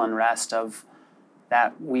social unrest of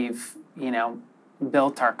that we've,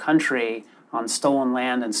 built our country on stolen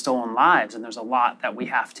land and stolen lives. And there's a lot that we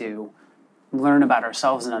have to learn about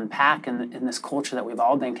ourselves and unpack in this culture that we've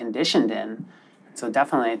all been conditioned in. So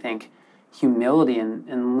definitely I think humility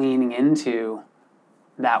and leaning into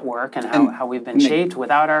that work and how we've been shaped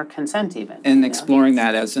without our consent even. And exploring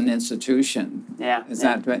that as an institution. Yeah.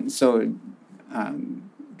 That right? So can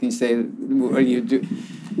you say what you do?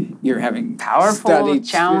 You're having powerful,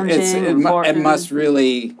 challenging, it must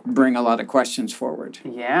really bring a lot of questions forward.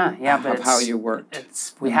 Yeah, but of how you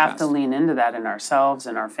worked. We have to lean into that in ourselves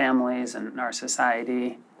and our families and our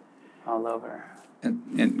society, all over.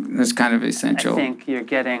 And it's kind of essential. I think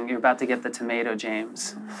you're about to get the tomato,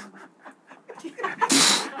 James.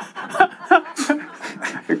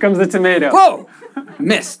 Here comes the tomato. Whoa!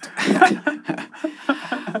 Missed.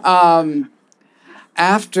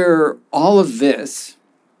 After all of this,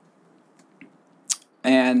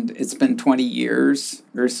 and it's been 20 years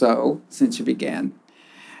or so since you began,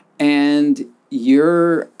 and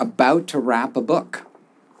you're about to wrap a book.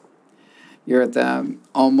 You're at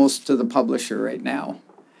almost to the publisher right now.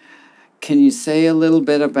 Can you say a little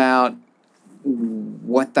bit about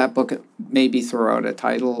what that book, maybe throw out a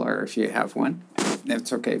title, or if you have one,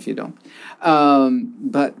 it's okay if you don't.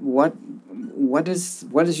 But what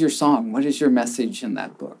is your song? What is your message in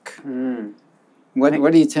that book? What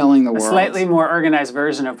are you telling the world? A slightly more organized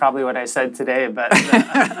version of probably what I said today, but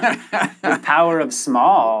the power of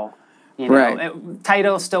small.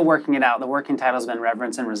 Title, still working it out. The working title's been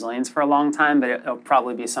Reverence and Resilience for a long time, but it'll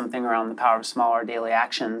probably be something around the power of small or daily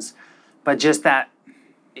actions. But just that,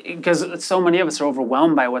 because so many of us are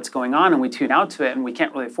overwhelmed by what's going on and we tune out to it, and we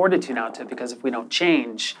can't really afford to tune out to it, because if we don't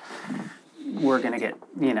change, we're going to get,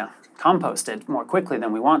 composted more quickly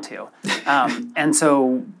than we want to. And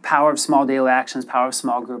so power of small daily actions, power of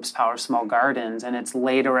small groups, power of small gardens, and it's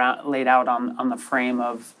laid out on the frame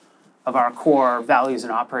of of our core values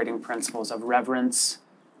and operating principles of reverence,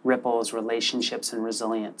 ripples, relationships, and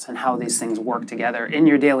resilience, and how these things work together in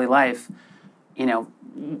your daily life.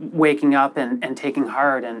 Waking up and taking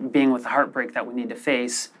heart and being with the heartbreak that we need to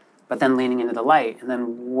face, but then leaning into the light. And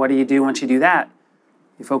then what do you do once you do that?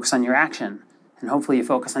 You focus on your action. And hopefully you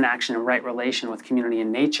focus on action in right relation with community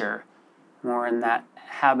and nature, more in that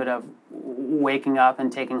habit of waking up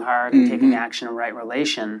and taking heart and taking action in right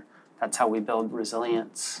relation. That's how we build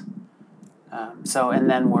resilience. That's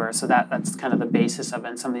kind of the basis of it,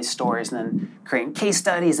 and some of these stories, and then creating case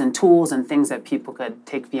studies and tools and things that people could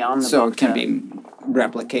take beyond the So book. it can be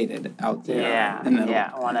replicated out there.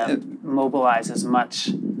 I want to mobilize as much,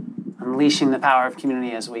 unleashing the power of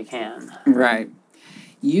community as we can. Right.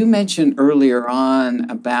 You mentioned earlier on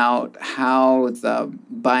about how the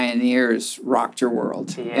Bioneers rocked your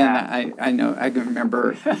world. Yeah. And I know, I can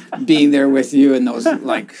remember being there with you in those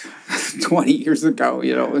 20 years ago,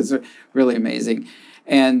 it was really amazing.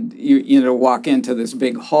 And you walk into this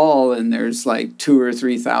big hall and there's 2,000 or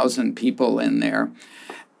 3,000 people in there.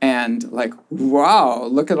 And wow,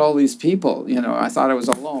 look at all these people. I thought I was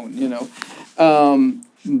alone,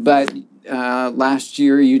 but last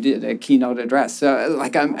year you did a keynote address. So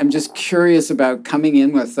I'm just curious about coming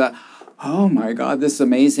in with oh my God, this is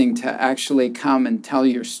amazing to actually come and tell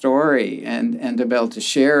your story and to be able to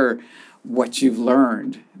share what you've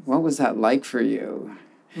learned. What was that like for you?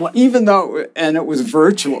 Even though, and it was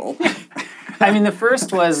virtual. I mean, the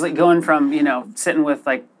first was going from, sitting with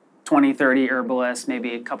 20, 30 herbalists,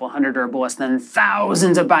 maybe a couple hundred herbalists, then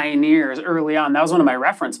thousands of Bioneers early on. That was one of my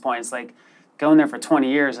reference points. Going there for 20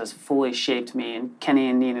 years has fully shaped me, and Kenny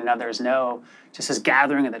and Neen and others know, just this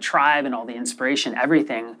gathering of the tribe and all the inspiration,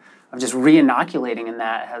 everything of just re-inoculating in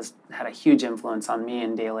that has had a huge influence on me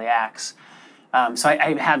in daily acts. So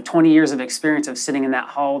I had 20 years of experience of sitting in that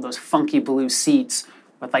hall, those funky blue seats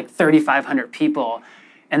with 3,500 people.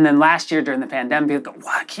 And then last year during the pandemic, people go,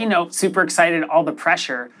 wow, keynote, super excited, all the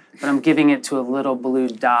pressure, but I'm giving it to a little blue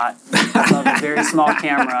dot above a very small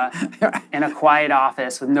camera in a quiet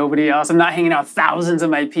office with nobody else. I'm not hanging out with thousands of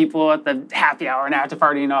my people at the happy hour and after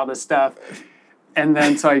party and all this stuff. And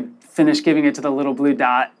then so I finish giving it to the little blue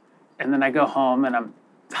dot, and then I go home and I'm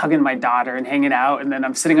hugging my daughter and hanging out, and then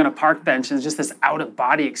I'm sitting on a park bench, and it's just this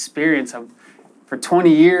out-of-body experience of, for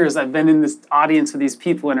 20 years, I've been in this audience with these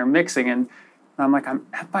people and are mixing, and I'm I'm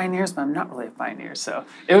at Bioneers, but I'm not really at Bioneers. So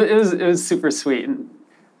it was super sweet, and,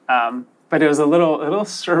 but it was a little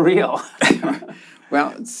surreal.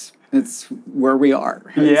 Well, it's where we are.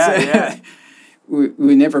 Yeah.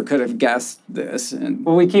 We never could have guessed this. And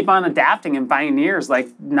well, we keep on adapting, and Bioneers,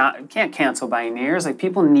 can't cancel Bioneers.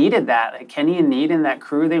 People needed that. Kenny and Neen and that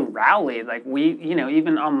crew, they rallied. We,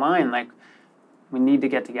 even online, we need to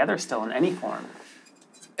get together still in any form.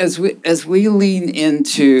 As we lean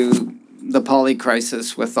into the poly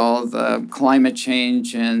crisis with all the climate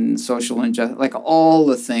change and social injustice, all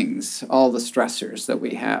the things, all the stressors that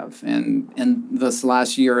we have, and this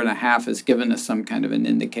last year and a half has given us some kind of an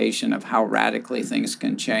indication of how radically things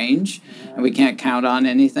can change, and we can't count on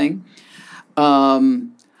anything.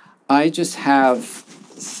 I just have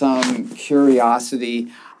some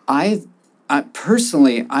curiosity. I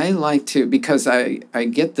personally, I like to, because I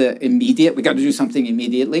get the immediate, we got to do something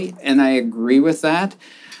immediately, and I agree with that.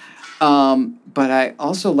 But I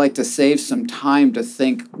also like to save some time to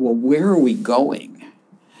think, well, where are we going?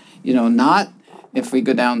 Not if we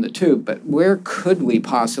go down the tube, but where could we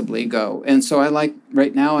possibly go? And so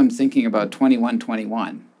right now I'm thinking about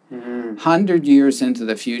 2121, 100 years into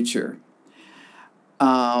the future.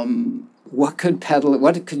 What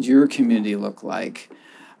could your community look like?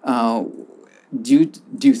 Do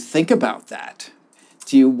you think about that?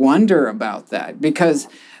 Do you wonder about that? Because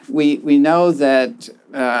we know that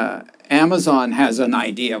Amazon has an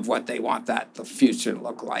idea of what they want the future to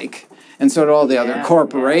look like. And so do all the other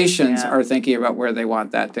corporations are thinking about where they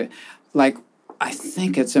want that to. I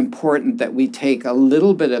think it's important that we take a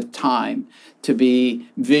little bit of time to be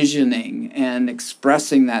visioning and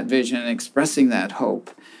expressing that vision and expressing that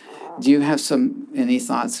hope. Do you have any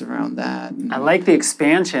thoughts around that? I like the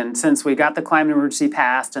expansion, since we got the climate emergency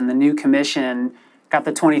passed and the new commission got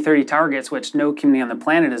the 2030 targets, which no community on the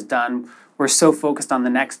planet has done. We're so focused on the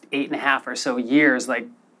next 8.5 or so years,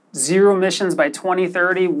 0 emissions by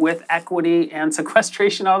 2030 with equity and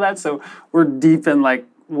sequestration, all that. So we're deep in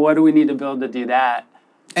what do we need to build to do that?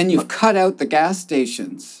 And you've cut out the gas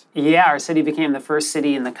stations. Yeah, our city became the first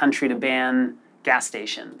city in the country to ban gas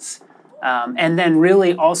stations. And then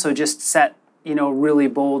really also just set, really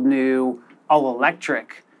bold new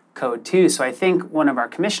all-electric code too. So I think one of our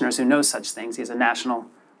commissioners who knows such things, he's a national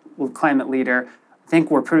climate leader, I think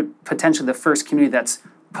we're potentially the first community that's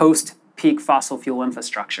post-peak fossil fuel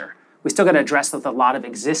infrastructure. We still got to address with a lot of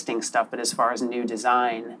existing stuff, but as far as new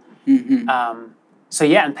design. So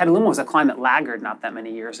yeah, and Petaluma was a climate laggard not that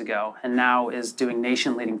many years ago, and now is doing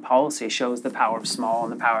nation-leading policy, shows the power of small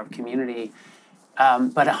and the power of community.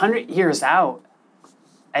 But 100 years out,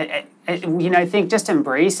 I think just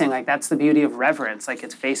embracing, like, that's the beauty of reverence. Like,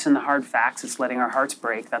 it's facing the hard facts, it's letting our hearts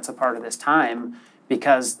break. That's a part of this time,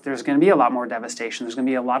 because there's going to be a lot more devastation. There's going to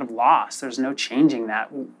be a lot of loss. There's no changing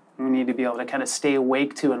that. We need to be able to kind of stay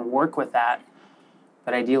awake to and work with that,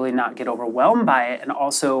 but ideally not get overwhelmed by it, and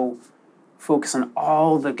also focus on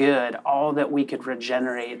all the good, all that we could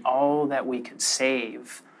regenerate, all that we could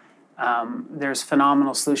save. There's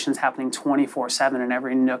phenomenal solutions happening 24/7 in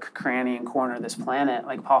every nook, cranny, and corner of this planet.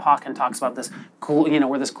 Like Paul Hawken talks about this,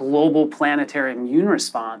 we're this global planetary immune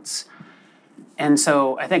response. And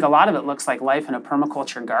so I think a lot of it looks like life in a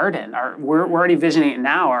permaculture garden. We're already visioning it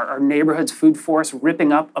now. Our neighborhood's food forest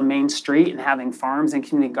ripping up a main street and having farms and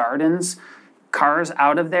community gardens, cars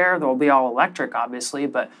out of there. They'll be all electric, obviously,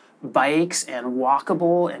 but bikes and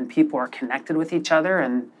walkable, and people are connected with each other.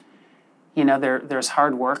 And, there's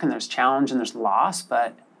hard work and there's challenge and there's loss,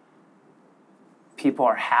 but people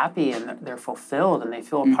are happy and they're fulfilled and they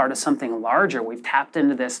feel a part of something larger. We've tapped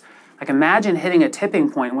into this. Like, imagine hitting a tipping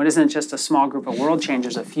point when it isn't just a small group of world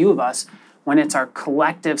changers, a few of us, when it's our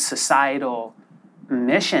collective societal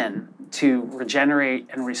mission to regenerate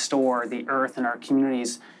and restore the earth and our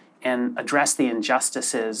communities and address the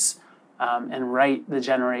injustices and right the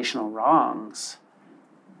generational wrongs.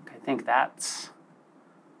 I think that's...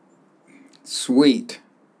 Sweet.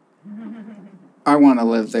 I want to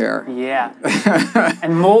live there. Yeah.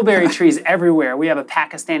 And mulberry trees everywhere. We have a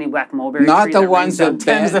Pakistani black mulberry not tree the ones that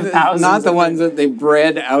tens of thousands. Not the ones that they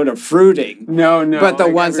bred out of fruiting. No. But the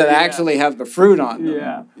ones that actually have the fruit on them.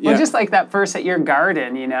 Yeah. Well, just like that first at your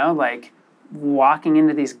garden, like walking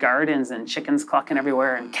into these gardens and chickens clucking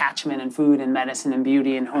everywhere and catchment and food and medicine and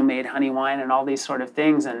beauty and homemade honey wine and all these sort of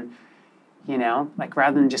things. And, like,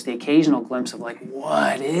 rather than just the occasional glimpse of like,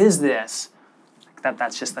 what is this?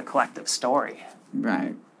 That's just the collective story.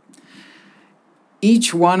 Right.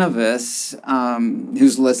 Each one of us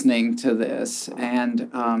who's listening to this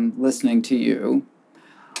and listening to you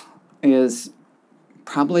is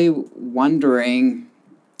probably wondering,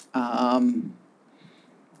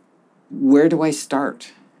 where do I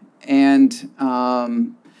start? And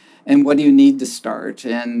what do you need to start?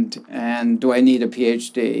 And do I need a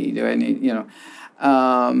PhD? Do I need,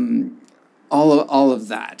 all of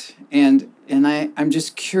that? And I'm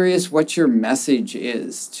just curious what your message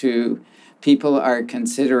is to people who are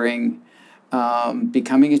considering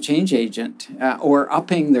becoming a change agent or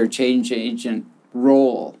upping their change agent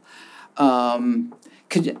role. And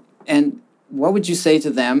what would you say to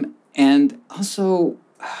them? And also,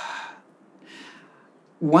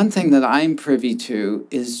 one thing that I'm privy to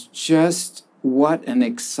is just what an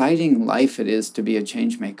exciting life it is to be a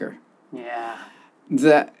change maker. Yeah.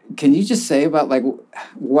 Can you just say about like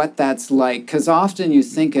what that's like? Because often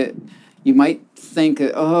you might think,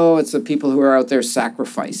 oh, it's the people who are out there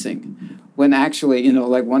sacrificing, when actually,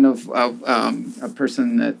 like one of a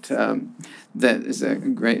person that is a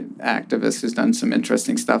great activist who's done some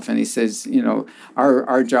interesting stuff, and he says,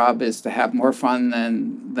 our job is to have more fun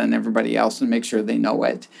than everybody else and make sure they know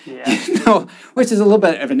it. Yeah. Which is a little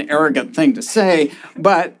bit of an arrogant thing to say,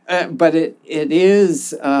 but it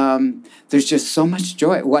is. There's just so much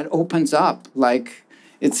joy. What opens up, like,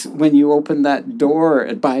 it's when you open that door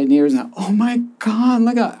at Bioneers and, oh my God,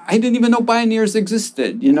 I didn't even know Bioneers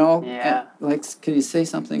existed, Yeah. Can you say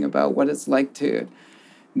something about what it's like to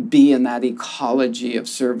be in that ecology of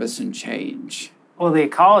service and change? Well, the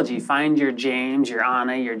ecology, find your James, your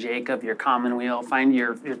Anna, your Jacob, your Commonweal, find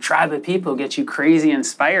your tribe of people, get you crazy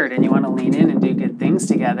inspired, and you want to lean in and do good things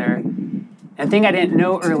together. And the thing I didn't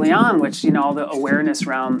know early on, which, all the awareness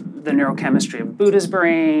around the neurochemistry of Buddha's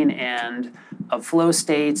brain and of flow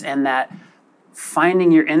states, and that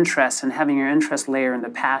finding your interests and having your interests layer into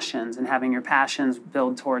passions and having your passions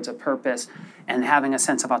build towards a purpose and having a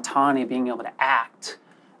sense of autonomy, being able to act,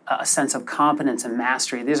 a sense of competence and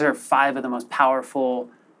mastery. These are 5 of the most powerful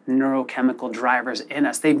neurochemical drivers in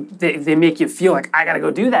us. They make you feel like, I got to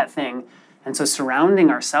go do that thing. And so surrounding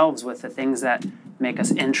ourselves with the things that make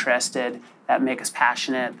us interested, that make us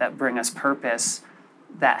passionate, that bring us purpose,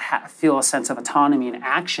 that feel a sense of autonomy and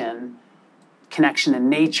action, connection to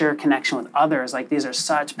nature, connection with others, like, these are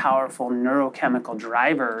such powerful neurochemical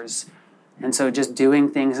drivers. And so just doing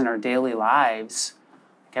things in our daily lives,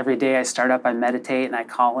 like every day I start up, I meditate, and I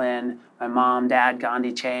call in my mom, dad,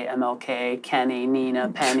 Gandhi, Che, MLK, Kenny, Nina,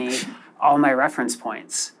 Penny, all my reference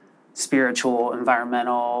points, spiritual,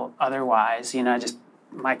 environmental, otherwise, I just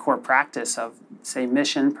my core practice of, say,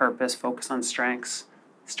 mission, purpose, focus on strengths,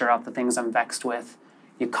 stir out the things I'm vexed with.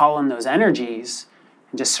 You call in those energies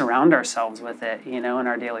and just surround ourselves with it, in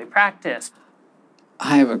our daily practice.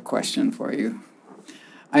 I have a question for you.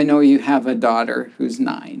 I know you have a daughter who's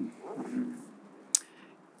 9.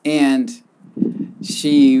 And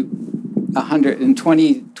she,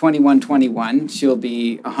 21, she'll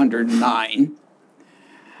be 109.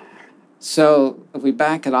 So if we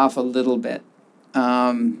back it off a little bit,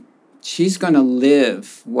 she's going to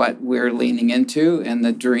live what we're leaning into and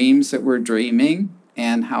the dreams that we're dreaming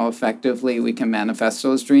and how effectively we can manifest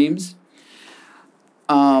those dreams.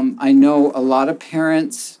 I know a lot of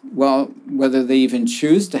parents, well, whether they even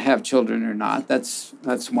choose to have children or not, that's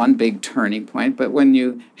one big turning point. But when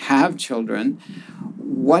you have children,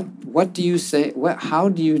 what do you say? How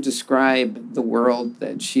do you describe the world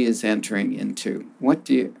that she is entering into?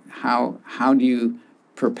 How do you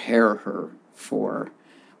prepare her for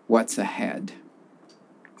what's ahead?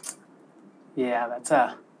 Yeah, that's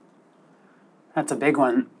a big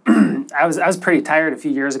one. I was pretty tired a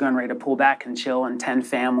few years ago and ready to pull back and chill and tend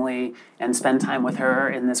family and spend time with her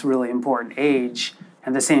in this really important age.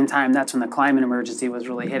 At the same time, that's when the climate emergency was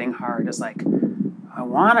really hitting hard. It's like, I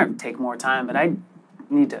want to take more time, but I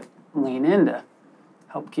need to lean in to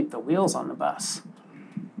help keep the wheels on the bus.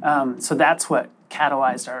 So that's what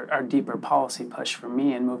catalyzed our deeper policy push for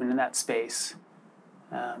me in moving to that space.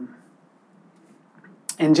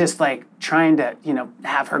 And just like trying to,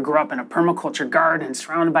 have her grow up in a permaculture garden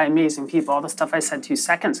surrounded by amazing people, all the stuff I said 2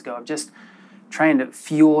 seconds ago, of just trying to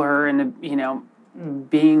fuel her into,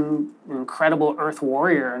 being an incredible earth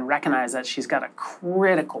warrior and recognize that she's got a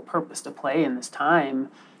critical purpose to play in this time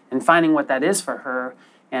and finding what that is for her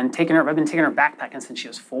and I've been taking her backpacking since she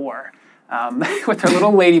was 4. With her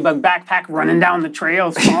little ladybug backpack running down the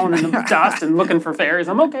trails, falling in the dust and looking for fairies.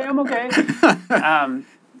 I'm okay.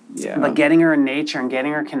 Yeah. But getting her in nature and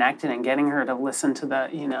getting her connected and getting her to listen to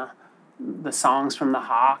the songs from the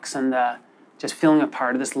hawks and just feeling a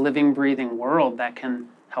part of this living, breathing world that can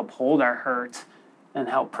help hold our hurt and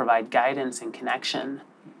help provide guidance and connection.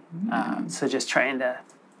 So just trying to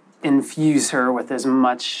infuse her with as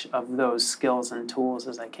much of those skills and tools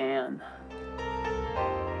as I can.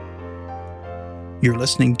 You're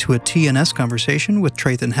listening to a TNS conversation with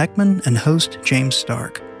Trayton Heckman and host James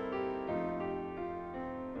Stark.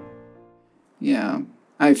 Yeah,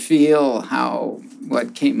 I feel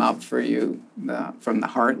what came up for you from the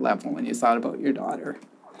heart level when you thought about your daughter.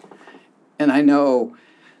 And I know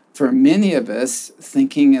for many of us,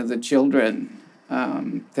 thinking of the children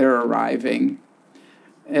that are arriving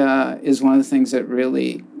is one of the things that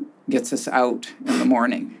really gets us out in the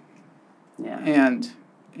morning. Yeah.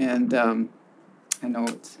 And I know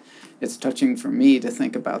it's touching for me to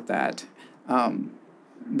think about that.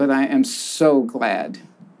 But I am so glad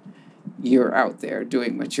you're out there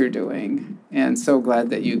doing what you're doing, and so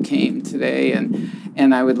glad that you came today.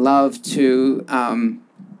 And I would love to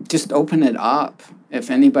just open it up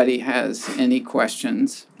if anybody has any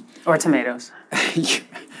questions. Or tomatoes.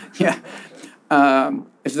 Yeah.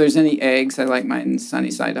 If there's any eggs, I like mine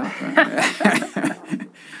sunny side up.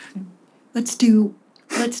 Let's do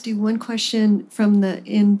one question from the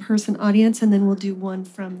in-person audience, and then we'll do one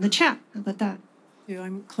from the chat. How about that?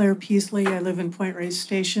 I'm Claire Peasley. I live in Point Reyes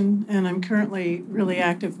Station, and I'm currently really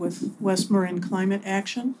active with West Marin Climate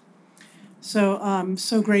Action. So I'm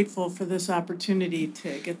so grateful for this opportunity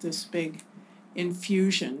to get this big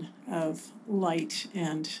infusion of light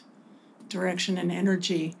and direction and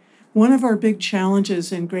energy. One of our big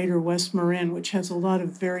challenges in Greater West Marin, which has a lot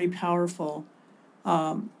of very powerful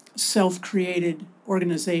self-created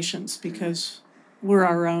organizations, because we're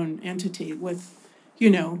our own entity with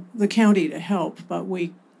the county to help, but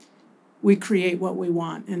we create what we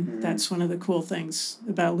want, and that's one of the cool things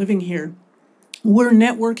about living here. We're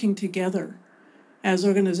networking together as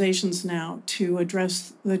organizations now to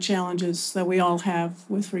address the challenges that we all have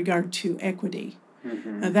with regard to equity.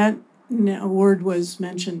 That word was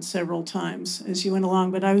mentioned several times as you went along,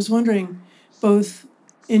 but I was wondering, both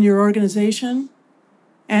in your organization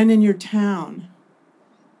and in your town,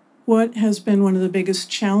 what has been one of the biggest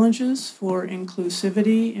challenges for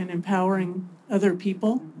inclusivity and empowering other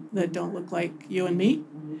people that don't look like you and me?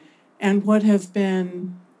 And what have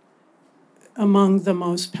been among the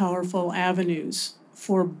most powerful avenues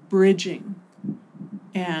for bridging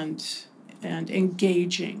and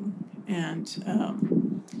engaging?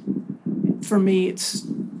 And for me, it's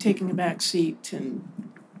taking a back seat and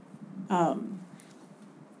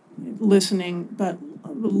listening, but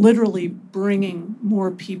literally bringing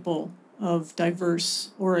more people of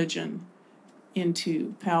diverse origin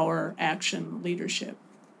into power, action, leadership.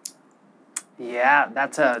 Yeah,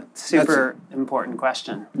 that's a super important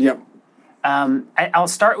question. Yep. I'll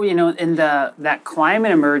start with, in that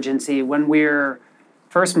climate emergency, when we're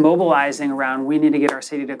first mobilizing around, we need to get our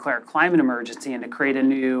city to declare a climate emergency and to create a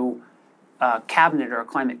new cabinet or a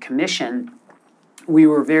climate commission. We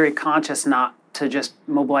were very conscious not to just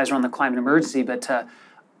mobilize around the climate emergency, but to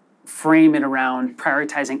frame it around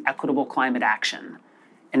prioritizing equitable climate action.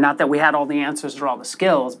 And not that we had all the answers or all the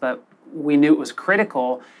skills, but we knew it was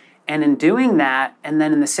critical. And in doing that, and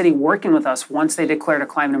then in the city working with us, once they declared a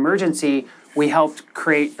climate emergency, we helped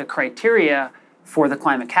create the criteria for the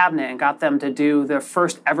climate cabinet and got them to do their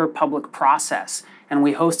first ever public process. And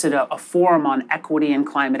we hosted a forum on equity and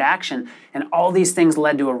climate action. And all these things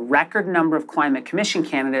led to a record number of climate commission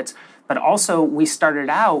candidates. But also, we started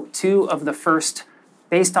out 2 of the first,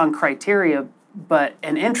 based on criteria, but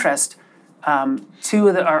an interest, 2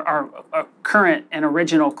 of our current and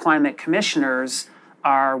original climate commissioners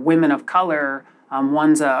are women of color.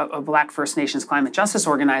 One's a Black First Nations climate justice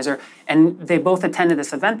organizer, and they both attended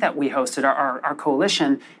this event that we hosted, our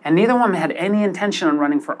coalition, and neither one had any intention on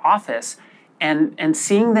running for office. And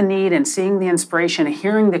seeing the need and seeing the inspiration,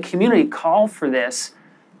 hearing the community call for this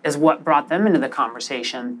is what brought them into the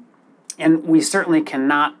conversation. And we certainly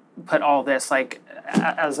cannot put all this, like,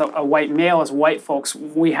 as a white male, as white folks,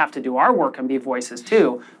 we have to do our work and be voices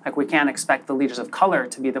too. Like, we can't expect the leaders of color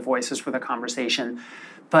to be the voices for the conversation.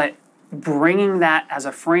 But bringing that as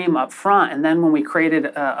a frame up front, and then when we created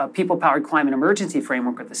a people-powered climate emergency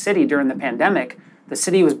framework with the city during the pandemic, the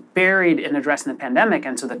city was buried in addressing the pandemic,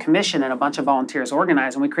 and so the commission and a bunch of volunteers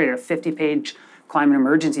organized, and we created a 50-page climate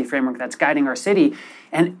emergency framework that's guiding our city.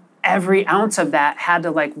 And every ounce of that had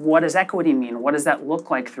to, like, what does equity mean? What does that look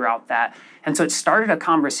like throughout that? And so it started a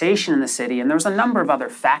conversation in the city, and there was a number of other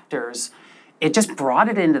factors. It just brought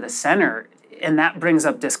it into the center, and that brings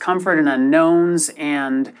up discomfort and unknowns,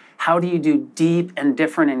 and how do you do deep and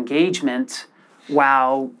different engagement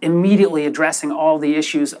while immediately addressing all the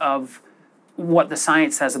issues of what the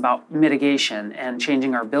science says about mitigation and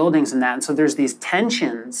changing our buildings and that. And so there's these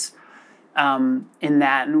tensions in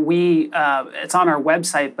that. And we, it's on our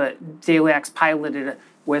website, but Daily Acts piloted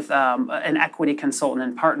with an equity consultant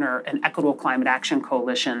and partner, an Equitable Climate Action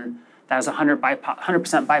Coalition that has 100%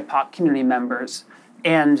 BIPOC community members.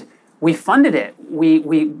 And we funded it.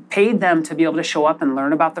 We paid them to be able to show up and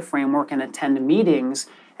learn about the framework and attend meetings.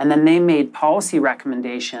 And then they made policy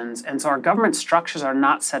recommendations. And so our government structures are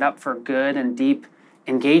not set up for good and deep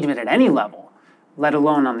engagement at any level, let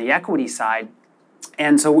alone on the equity side.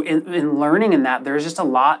 And so in learning in that, there's just a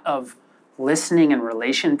lot of listening and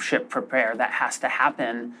relationship repair that has to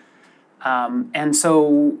happen. And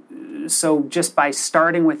so just by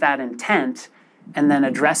starting with that intent and then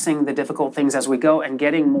addressing the difficult things as we go and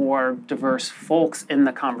getting more diverse folks in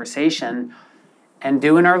the conversation, and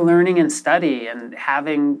doing our learning and study and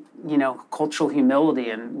having, cultural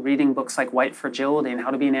humility and reading books like White Fragility and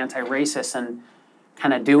How to Be an Anti-Racist and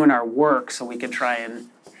kind of doing our work so we could try and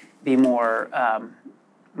be more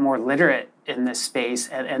literate in this space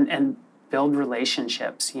and build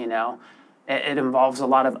relationships, It involves a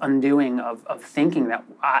lot of undoing of thinking that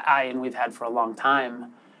I and we've had for a long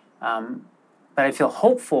time. But I feel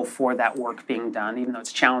hopeful for that work being done, even though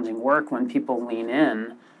it's challenging work when people lean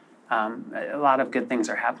in. A lot of good things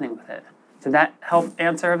are happening with it. Did that help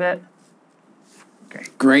answer a bit?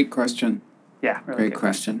 Great question. Yeah, really Great good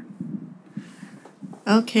question.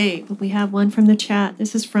 Okay, we have one from the chat.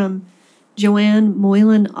 This is from Joanne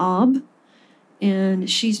Moylan-Aub, and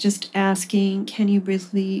she's just asking, can you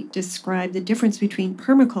briefly describe the difference between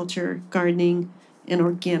permaculture gardening and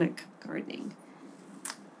organic gardening?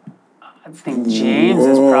 I think James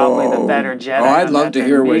is probably the better Jedi. I'd love to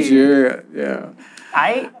hear what you're, yeah.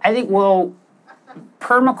 I think,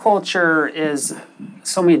 permaculture is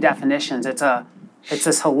so many definitions. It's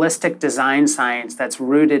this holistic design science that's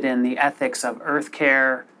rooted in the ethics of earth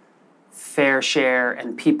care, fair share,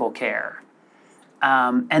 and people care.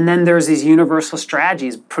 And then there's these universal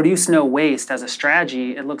strategies. Produce no waste as a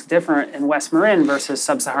strategy. It looks different in West Marin versus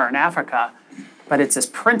Sub-Saharan Africa, but it's this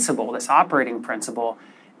principle, this operating principle.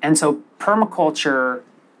 And so permaculture,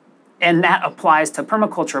 and that applies to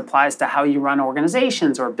how you run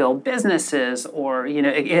organizations or build businesses, or,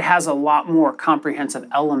 it has a lot more comprehensive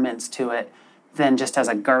elements to it than just as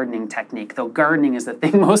a gardening technique, though gardening is the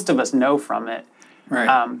thing most of us know from it.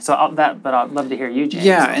 Right. But I'd love to hear you, James.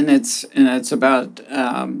 Yeah, and it's about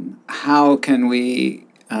how can we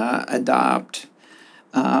adopt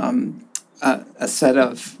a set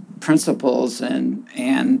of principles and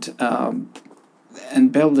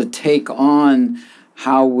be able to take on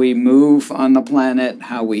how we move on the planet,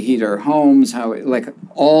 how we heat our homes, like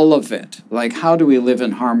all of it. Like, how do we live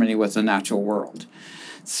in harmony with the natural world?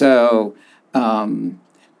 So,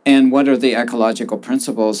 and what are the ecological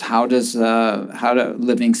principles? How do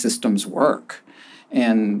living systems work?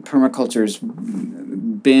 And permaculture's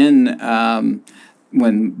been,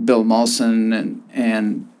 when Bill Mollison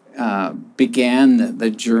and began the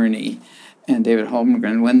journey, and David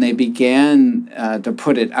Holmgren, when they began to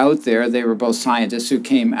put it out there, they were both scientists who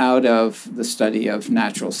came out of the study of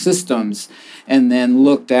natural systems and then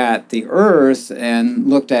looked at the earth and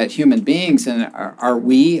looked at human beings, and are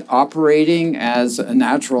we operating as a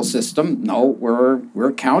natural system? No,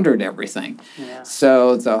 we're counter to everything. Yeah.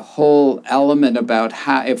 So the whole element about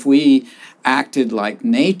how, if we acted like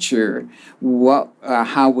nature,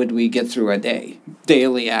 how would we get through a day?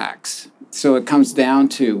 Daily acts. So it comes down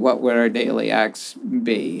to what would our daily acts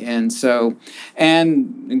be, and so,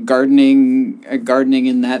 and gardening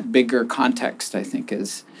in that bigger context, I think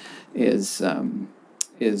is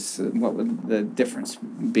what would the difference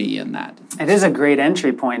be in that? It is a great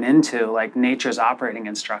entry point into like nature's operating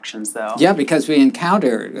instructions, though. Yeah, because we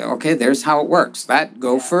encounter, okay, there's how it works. That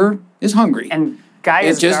gopher is hungry. And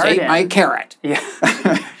Gaia's It just Garden. ate my carrot. Yeah.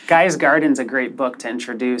 Gaia's Garden's a great book to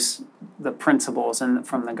introduce the principles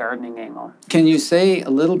from the gardening angle. Can you say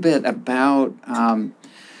a little bit about,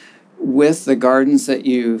 with the gardens that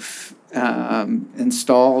you've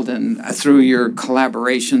installed and through your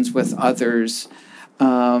collaborations with others,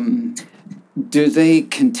 do they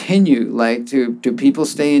continue? Like, do people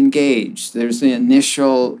stay engaged? There's the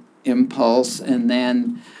initial impulse, and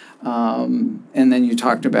then you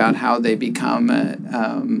talked about how they become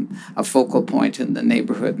a focal point in the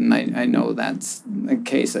neighborhood, and I know that's the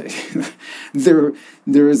case. There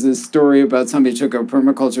was a story about somebody who took a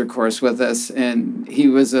permaculture course with us, and he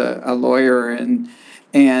was a lawyer, and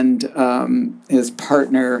his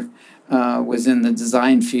partner was in the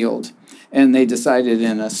design field, and they decided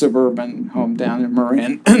in a suburban home down in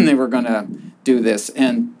Marin they were going to do this,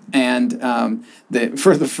 and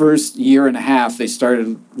for the first year and a half, they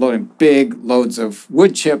started loading big loads of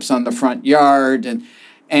wood chips on the front yard,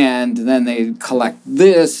 and then they'd collect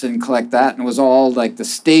this and collect that, and it was all like the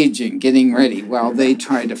staging, getting ready, while they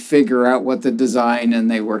tried to figure out what the design, and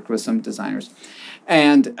they worked with some designers.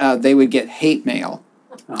 And they would get hate mail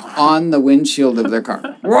on the windshield of their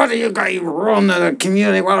car. What are you guys ruining the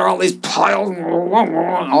community? What are all these piles?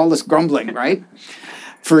 All this grumbling, right?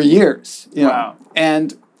 For years, you know. Wow.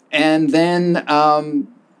 And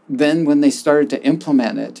then when they started to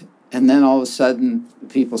implement it, and then all of a sudden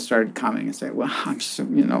people started coming and saying, well,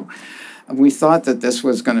 we thought that this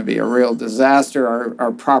was going to be a real disaster.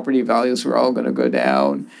 Our property values were all going to go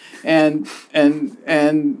down. And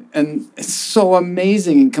it's so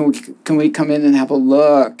amazing. Can we come in and have a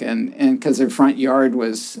look? And because their front yard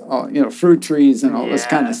was all, fruit trees and all this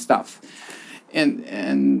kind of stuff.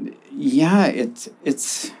 And yeah,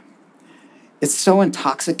 it's so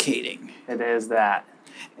intoxicating. It is that.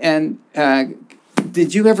 And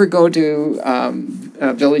did you ever go to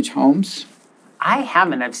Village Homes? I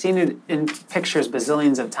haven't. I've seen it in pictures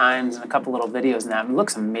bazillions of times and a couple little videos and that. It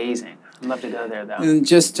looks amazing. I'd love to go there, though. And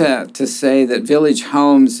just to say that Village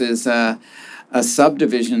Homes is a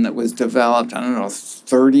subdivision that was developed,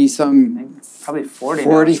 30-some... Probably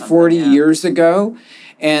 40 years ago.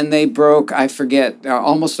 And they broke, I forget,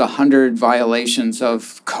 almost 100 violations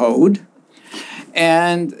of code.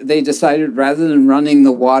 And they decided rather than running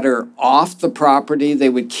the water off the property, they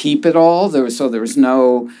would keep it all. There was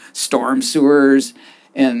no storm sewers,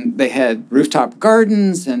 and they had rooftop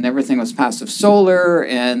gardens, and everything was passive solar,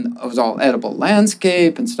 and it was all edible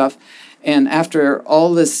landscape and stuff. And after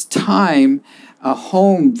all this time, a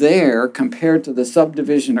home there compared to the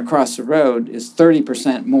subdivision across the road is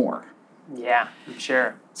 30% more. Yeah, I'm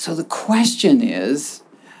sure. So the question is,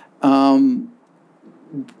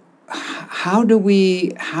 how do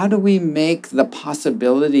we make the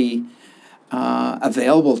possibility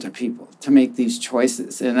available to people to make these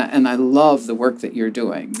choices? And I love the work that you're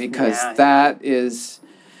doing, because that is,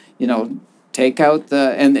 take out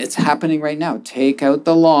and it's happening right now. Take out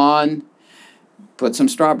the lawn, put some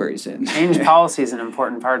strawberries in. Change policy is an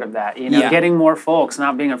important part of that. Getting more folks,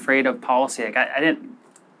 not being afraid of policy. Like I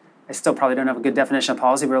still probably don't have a good definition of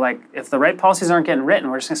policy, but we're like, if the right policies aren't getting written,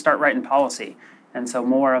 we're just going to start writing policy. And so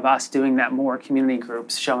more of us doing that, more community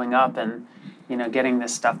groups showing up and, getting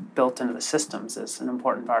this stuff built into the systems is an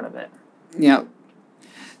important part of it. Yeah.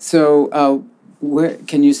 So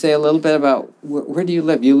can you say a little bit about where do you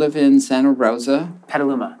live? You live in Santa Rosa?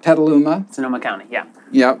 Petaluma. Sonoma County, yeah.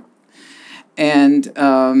 Yep.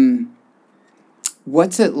 And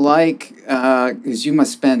what's it like, because you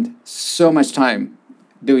must spend so much time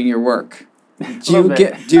doing your work. Little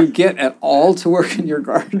bit. Do you get at all to work in your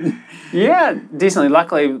garden? Yeah, decently.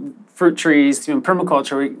 Luckily, fruit trees,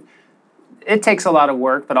 permaculture, it takes a lot of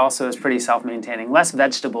work, but also is pretty self-maintaining. Less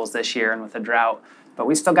vegetables this year and with the drought, but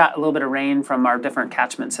we still got a little bit of rain from our different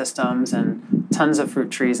catchment systems and tons of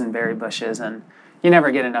fruit trees and berry bushes. And you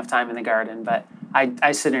never get enough time in the garden, but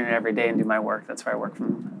I sit in it every day and do my work. That's why I work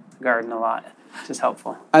from the garden a lot, which is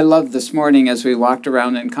helpful. I loved this morning as we walked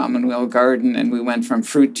around in Commonweal Garden and we went from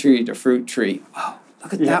fruit tree to fruit tree. Oh,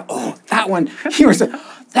 look at that. Oh, that one.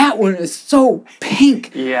 That one is so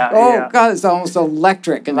pink. Yeah. Oh, yeah. God, it's almost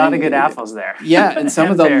electric. A lot of good apples there. Yeah, and some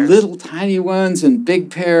And of the pears. little tiny ones and big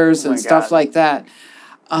pears Oh and my stuff God. like that.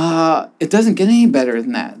 It doesn't get any better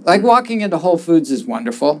than that. Like walking into Whole Foods is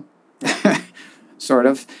wonderful, sort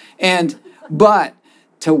of. But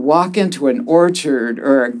to walk into an orchard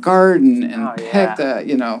or a garden and Oh, pick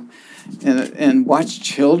and watch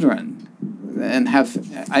children and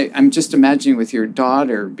I'm just imagining with your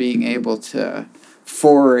daughter being able to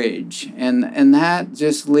forage and that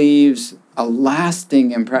just leaves a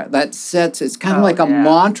lasting impression. It's kind of like a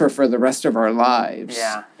mantra for the rest of our lives.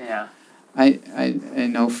 Yeah. I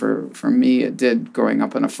know for me it did growing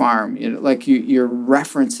up on a farm. You're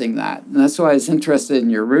referencing that, and that's why I was interested in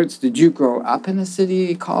your roots. Did you grow up in a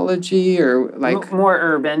city ecology or like More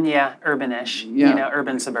urban, urbanish, Yeah.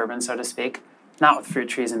 Urban, suburban, so to speak. Not with fruit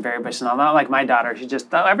trees and berry bushes and all. Not like my daughter. She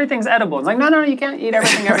just, everything's edible. It's like, no, you can't eat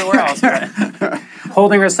everything everywhere else. But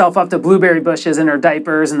holding herself up to blueberry bushes in her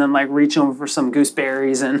diapers and then like reaching over for some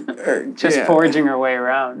gooseberries and just foraging her way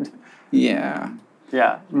around. Yeah.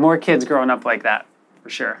 Yeah, more kids growing up like that, for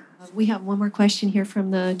sure. We have one more question here from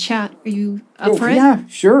the chat. Are you up for it? Yeah,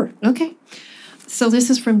 sure. Okay. So this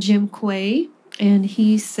is from Jim Quay, and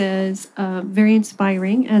he says, very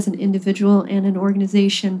inspiring as an individual and an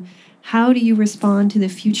organization. How do you respond to the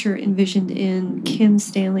future envisioned in Kim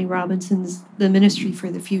Stanley Robinson's The Ministry for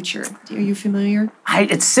the Future? Are you familiar?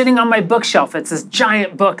 It's sitting on my bookshelf. It's this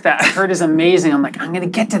giant book that I've heard is amazing. I'm like, I'm going to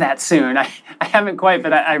get to that soon. I haven't quite,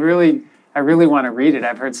 but I really want to read it.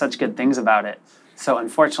 I've heard such good things about it. So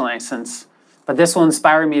unfortunately, but this will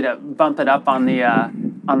inspire me to bump it up on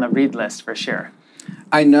the read list for sure.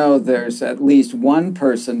 I know there's at least one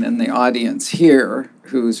person in the audience here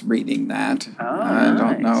who's reading that. I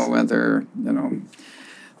don't know whether,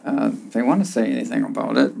 they want to say anything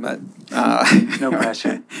about it, but... No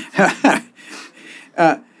pressure.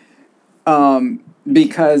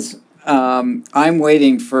 Because I'm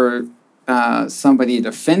waiting for somebody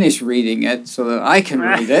to finish reading it so that I can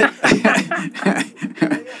read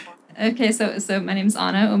it. Okay, so my name's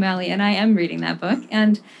Anna O'Malley, and I am reading that book.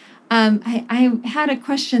 And I had a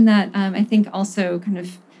question that I think also kind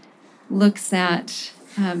of looks at,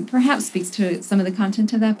 perhaps speaks to some of the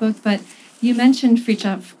content of that book, but you mentioned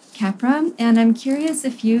Fritjof Capra, and I'm curious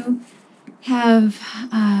if you have,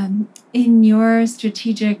 in your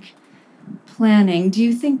strategic planning, do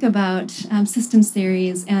you think about systems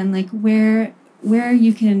theories and like where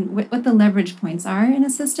you can, what the leverage points are in a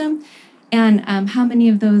system, and how many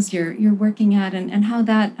of those you're working at, and how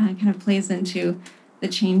that kind of plays into the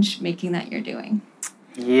change making that you're doing?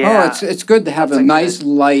 Yeah. Oh, it's good to have a nice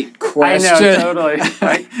light question. I know, totally.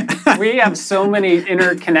 Like, we have so many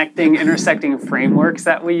intersecting frameworks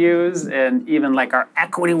that we use, and even like our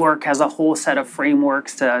equity work has a whole set of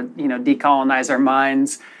frameworks to, decolonize our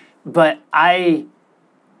minds. But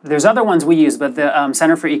there's other ones we use, but the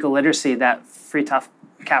Center for Ecoliteracy that Fritjof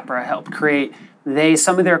Capra helped create,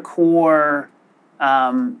 some of their core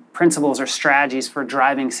principles or strategies for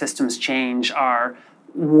driving systems change are,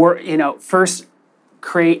 first,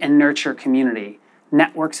 create and nurture community.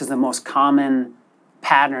 Networks is the most common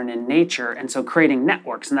pattern in nature, and so creating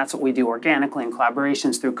networks, and that's what we do organically in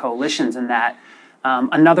collaborations through coalitions and that.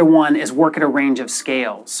 Another one is work at a range of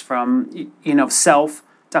scales, from self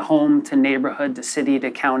to home to neighborhood to city to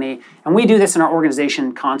county, and we do this in our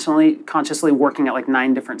organization consciously working at like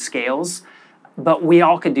 9 different scales. But we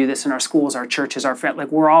all could do this in our schools, our churches, our friends. Like,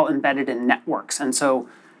 we're all embedded in networks, and so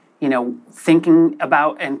thinking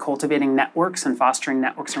about and cultivating networks and fostering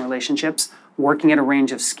networks and relationships, working at a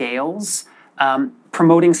range of scales,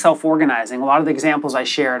 promoting self-organizing. A lot of the examples I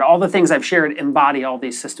shared, all the things I've shared embody all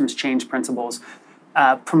these systems change principles.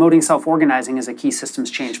 Promoting self-organizing is a key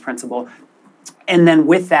systems change principle. And then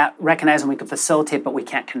with that, recognizing we can facilitate, but we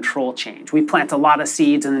can't control change. We plant a lot of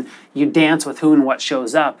seeds, and you dance with who and what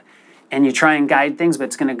shows up, and you try and guide things, but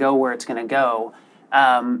it's going to go where it's going to go.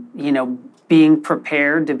 Being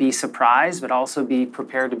prepared to be surprised, but also be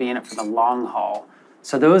prepared to be in it for the long haul.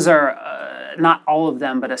 So those are not all of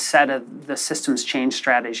them, but a set of the systems change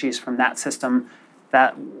strategies from that system.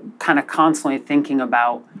 that kind of constantly thinking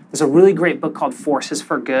about, there's a really great book called Forces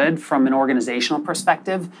for Good from an organizational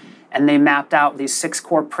perspective, and they mapped out these 6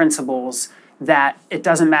 core principles that it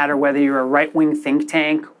doesn't matter whether you're a right-wing think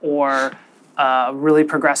tank or a really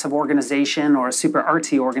progressive organization or a super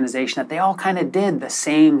artsy organization, that they all kind of did the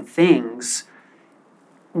same things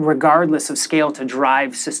regardless of scale to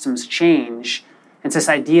drive systems change. It's this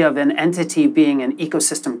idea of an entity being an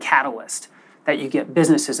ecosystem catalyst, that you get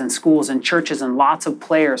businesses and schools and churches and lots of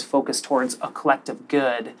players focused towards a collective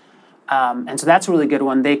good. And so that's a really good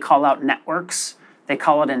one. They call out networks. They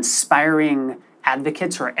call it inspiring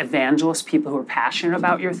advocates or evangelists, people who are passionate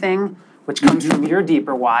about your thing, which comes from your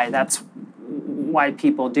deeper why. That's why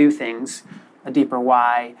people do things, a deeper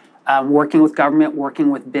why. Working with government,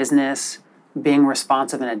 working with business, being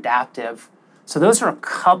responsive and adaptive. So those are a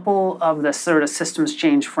couple of the sort of systems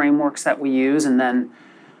change frameworks that we use, and then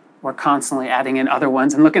we're constantly adding in other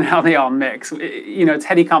ones and looking at how they all mix. It's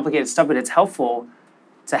heady, complicated stuff, but it's helpful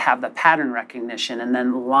to have the pattern recognition and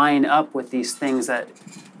then line up with these things that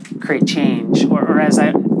create change. Or as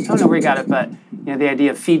I don't know where you got it, but the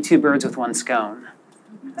idea of feed 2 birds with 1 scone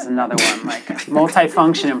is another one, like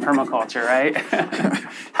multifunction in permaculture, right?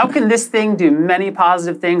 How can this thing do many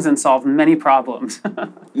positive things and solve many problems?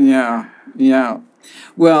 Yeah.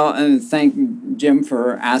 Well, and thank Jim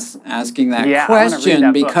for asking that I question, wanna read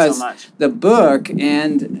that book because so much. the book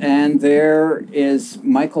and there is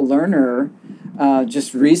Michael Lerner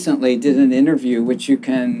just recently did an interview which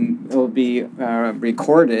it'll be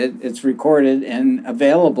recorded. It's recorded and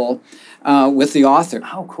available with the author.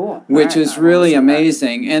 Oh, cool. Which is I really wanna see that.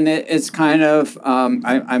 amazing, and it's kind of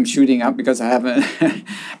I'm shooting up because I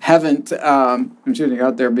haven't I'm shooting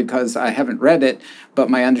out there because I haven't read it, but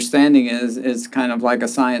my understanding is it's kind of like a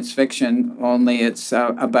science fiction, only it's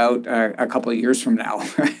about a couple of years from now,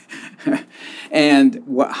 and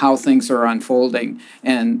how things are unfolding,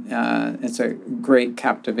 and it's a great,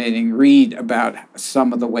 captivating read about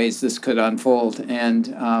some of the ways this could unfold,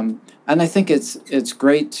 and I think it's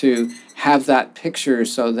great to have that picture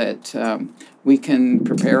so that we can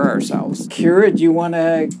prepare ourselves. Kira, do you want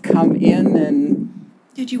to come in and?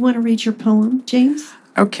 Did you want to read your poem, James?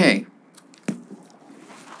 Okay.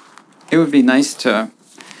 It would be nice to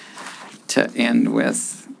end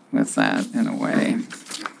with that in a way.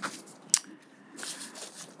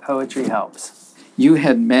 Poetry helps. You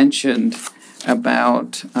had mentioned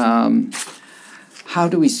about how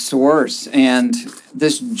do we source and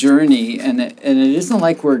this journey, and it isn't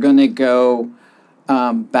like we're going to go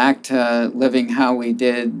back to living how we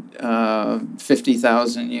did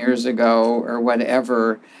 50,000 years ago or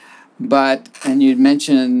whatever. But, and you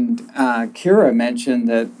mentioned, Kira mentioned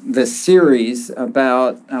that this series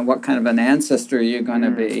about what kind of an ancestor you're going to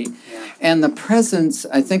be. Yeah. And the presence,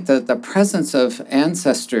 I think that the presence of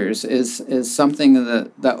ancestors is something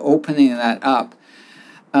that the opening that up.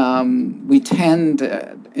 We tend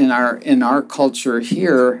in our culture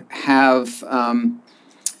here have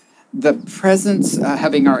the presence,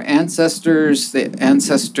 having our ancestors, the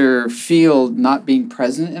ancestor field not being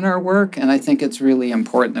present in our work, and I think it's really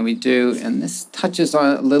important that we do. And this touches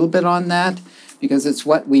on a little bit on that because it's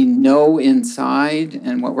what we know inside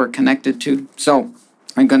and what we're connected to. So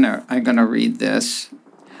I'm gonna read this.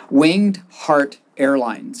 Winged Heart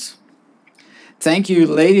Airlines. Thank you,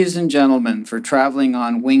 ladies and gentlemen, for traveling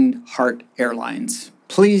on Winged Heart Airlines.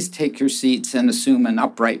 Please take your seats and assume an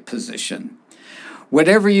upright position.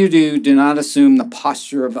 Whatever you do, do not assume the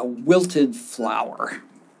posture of a wilted flower.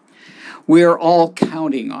 We are all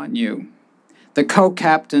counting on you. The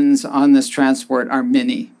co-captains on this transport are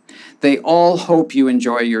many. They all hope you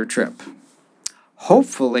enjoy your trip.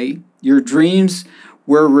 Hopefully, your dreams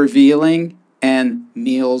were revealing and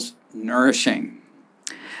meals nourishing.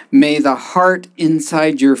 May the heart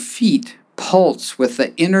inside your feet pulse with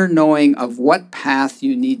the inner knowing of what path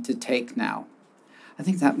you need to take now. I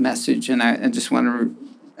think that message, and I just want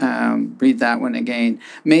to read that one again.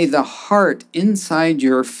 May the heart inside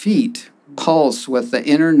your feet pulse with the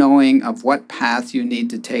inner knowing of what path you need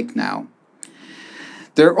to take now.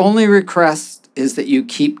 Their only request is that you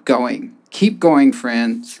keep going. Keep going,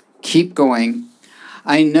 friends. Keep going.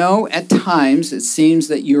 I know at times it seems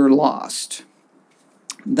that you're lost,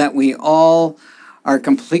 that we all are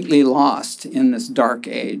completely lost in this dark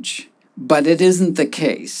age, but it isn't the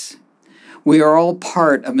case. We are all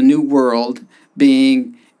part of a new world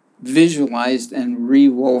being visualized and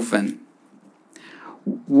rewoven.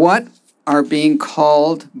 What are being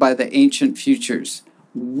called by the ancient futures?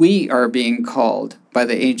 We are being called by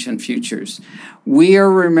the ancient futures. We are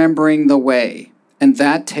remembering the way, and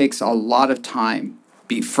that takes a lot of time.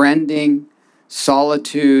 Befriending,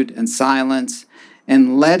 solitude, and silence,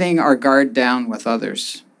 and letting our guard down with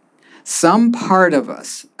others. Some part of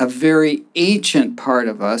us, a very ancient part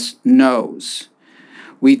of us, knows.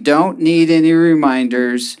 We don't need any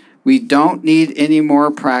reminders. We don't need any more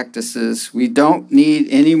practices. We don't need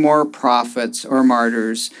any more prophets or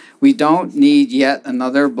martyrs. We don't need yet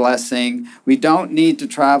another blessing. We don't need to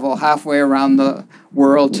travel halfway around the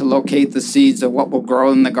world to locate the seeds of what will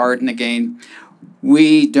grow in the garden again.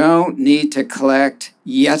 We don't need to collect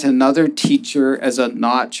yet another teacher as a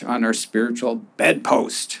notch on our spiritual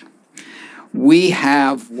bedpost. We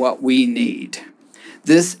have what we need.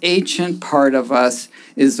 This ancient part of us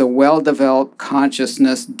is a well-developed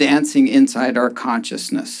consciousness dancing inside our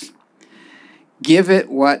consciousness. Give it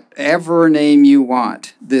whatever name you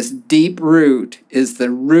want. This deep root is the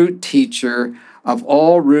root teacher of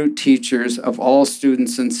all root teachers of all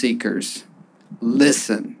students and seekers.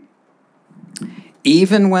 Listen.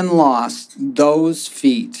 Even when lost, those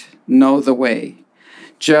feet know the way.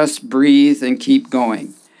 Just breathe and keep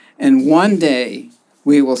going. And one day,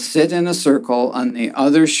 we will sit in a circle on the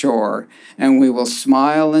other shore, and we will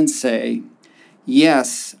smile and say,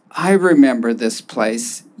 yes, I remember this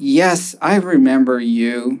place. Yes, I remember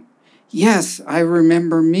you. Yes, I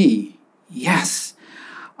remember me. Yes,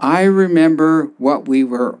 I remember what we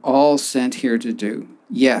were all sent here to do.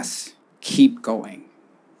 Yes, keep going.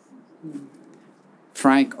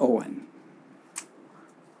 Frank Owen.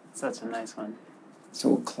 Such a nice one. So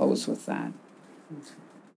we'll close with that.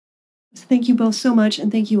 Thank you both so much,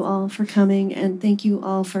 and thank you all for coming, and thank you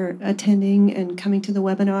all for attending and coming to the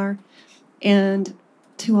webinar, and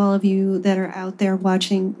to all of you that are out there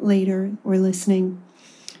watching later or listening.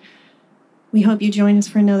 We hope you join us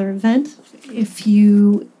for another event. If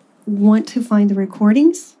you want to find the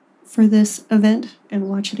recordings for this event and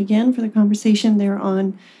watch it again for the conversation, they're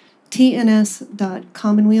on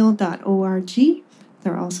tns.commonweal.org.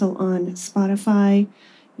 They're also on Spotify,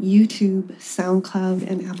 YouTube, SoundCloud,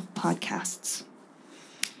 and Apple Podcasts.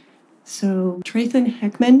 So, Trayton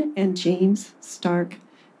Heckman and James Stark,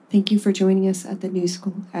 thank you for joining us at the New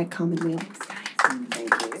School at Commonweal. Thank you.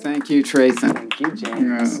 Thank you, Trayton. Thank you,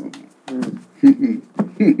 James.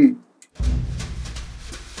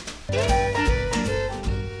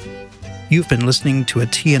 You've been listening to a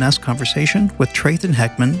TNS conversation with Trayton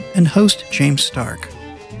Heckman and host James Stark.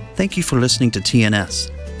 Thank you for listening to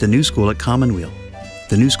TNS, the New School at Commonweal.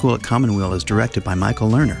 The New School at Commonweal is directed by Michael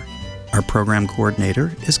Lerner. Our program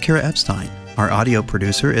coordinator is Kara Epstein. Our audio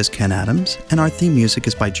producer is Ken Adams, and our theme music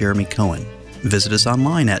is by Jeremy Cohen. Visit us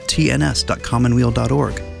online at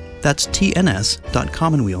tns.commonweal.org. That's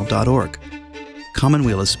tns.commonweal.org.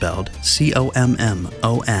 Commonweal is spelled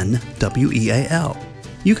COMMONWEAL.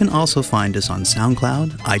 You can also find us on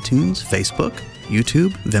SoundCloud, iTunes, Facebook,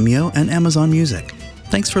 YouTube, Vimeo, and Amazon Music.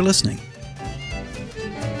 Thanks for listening.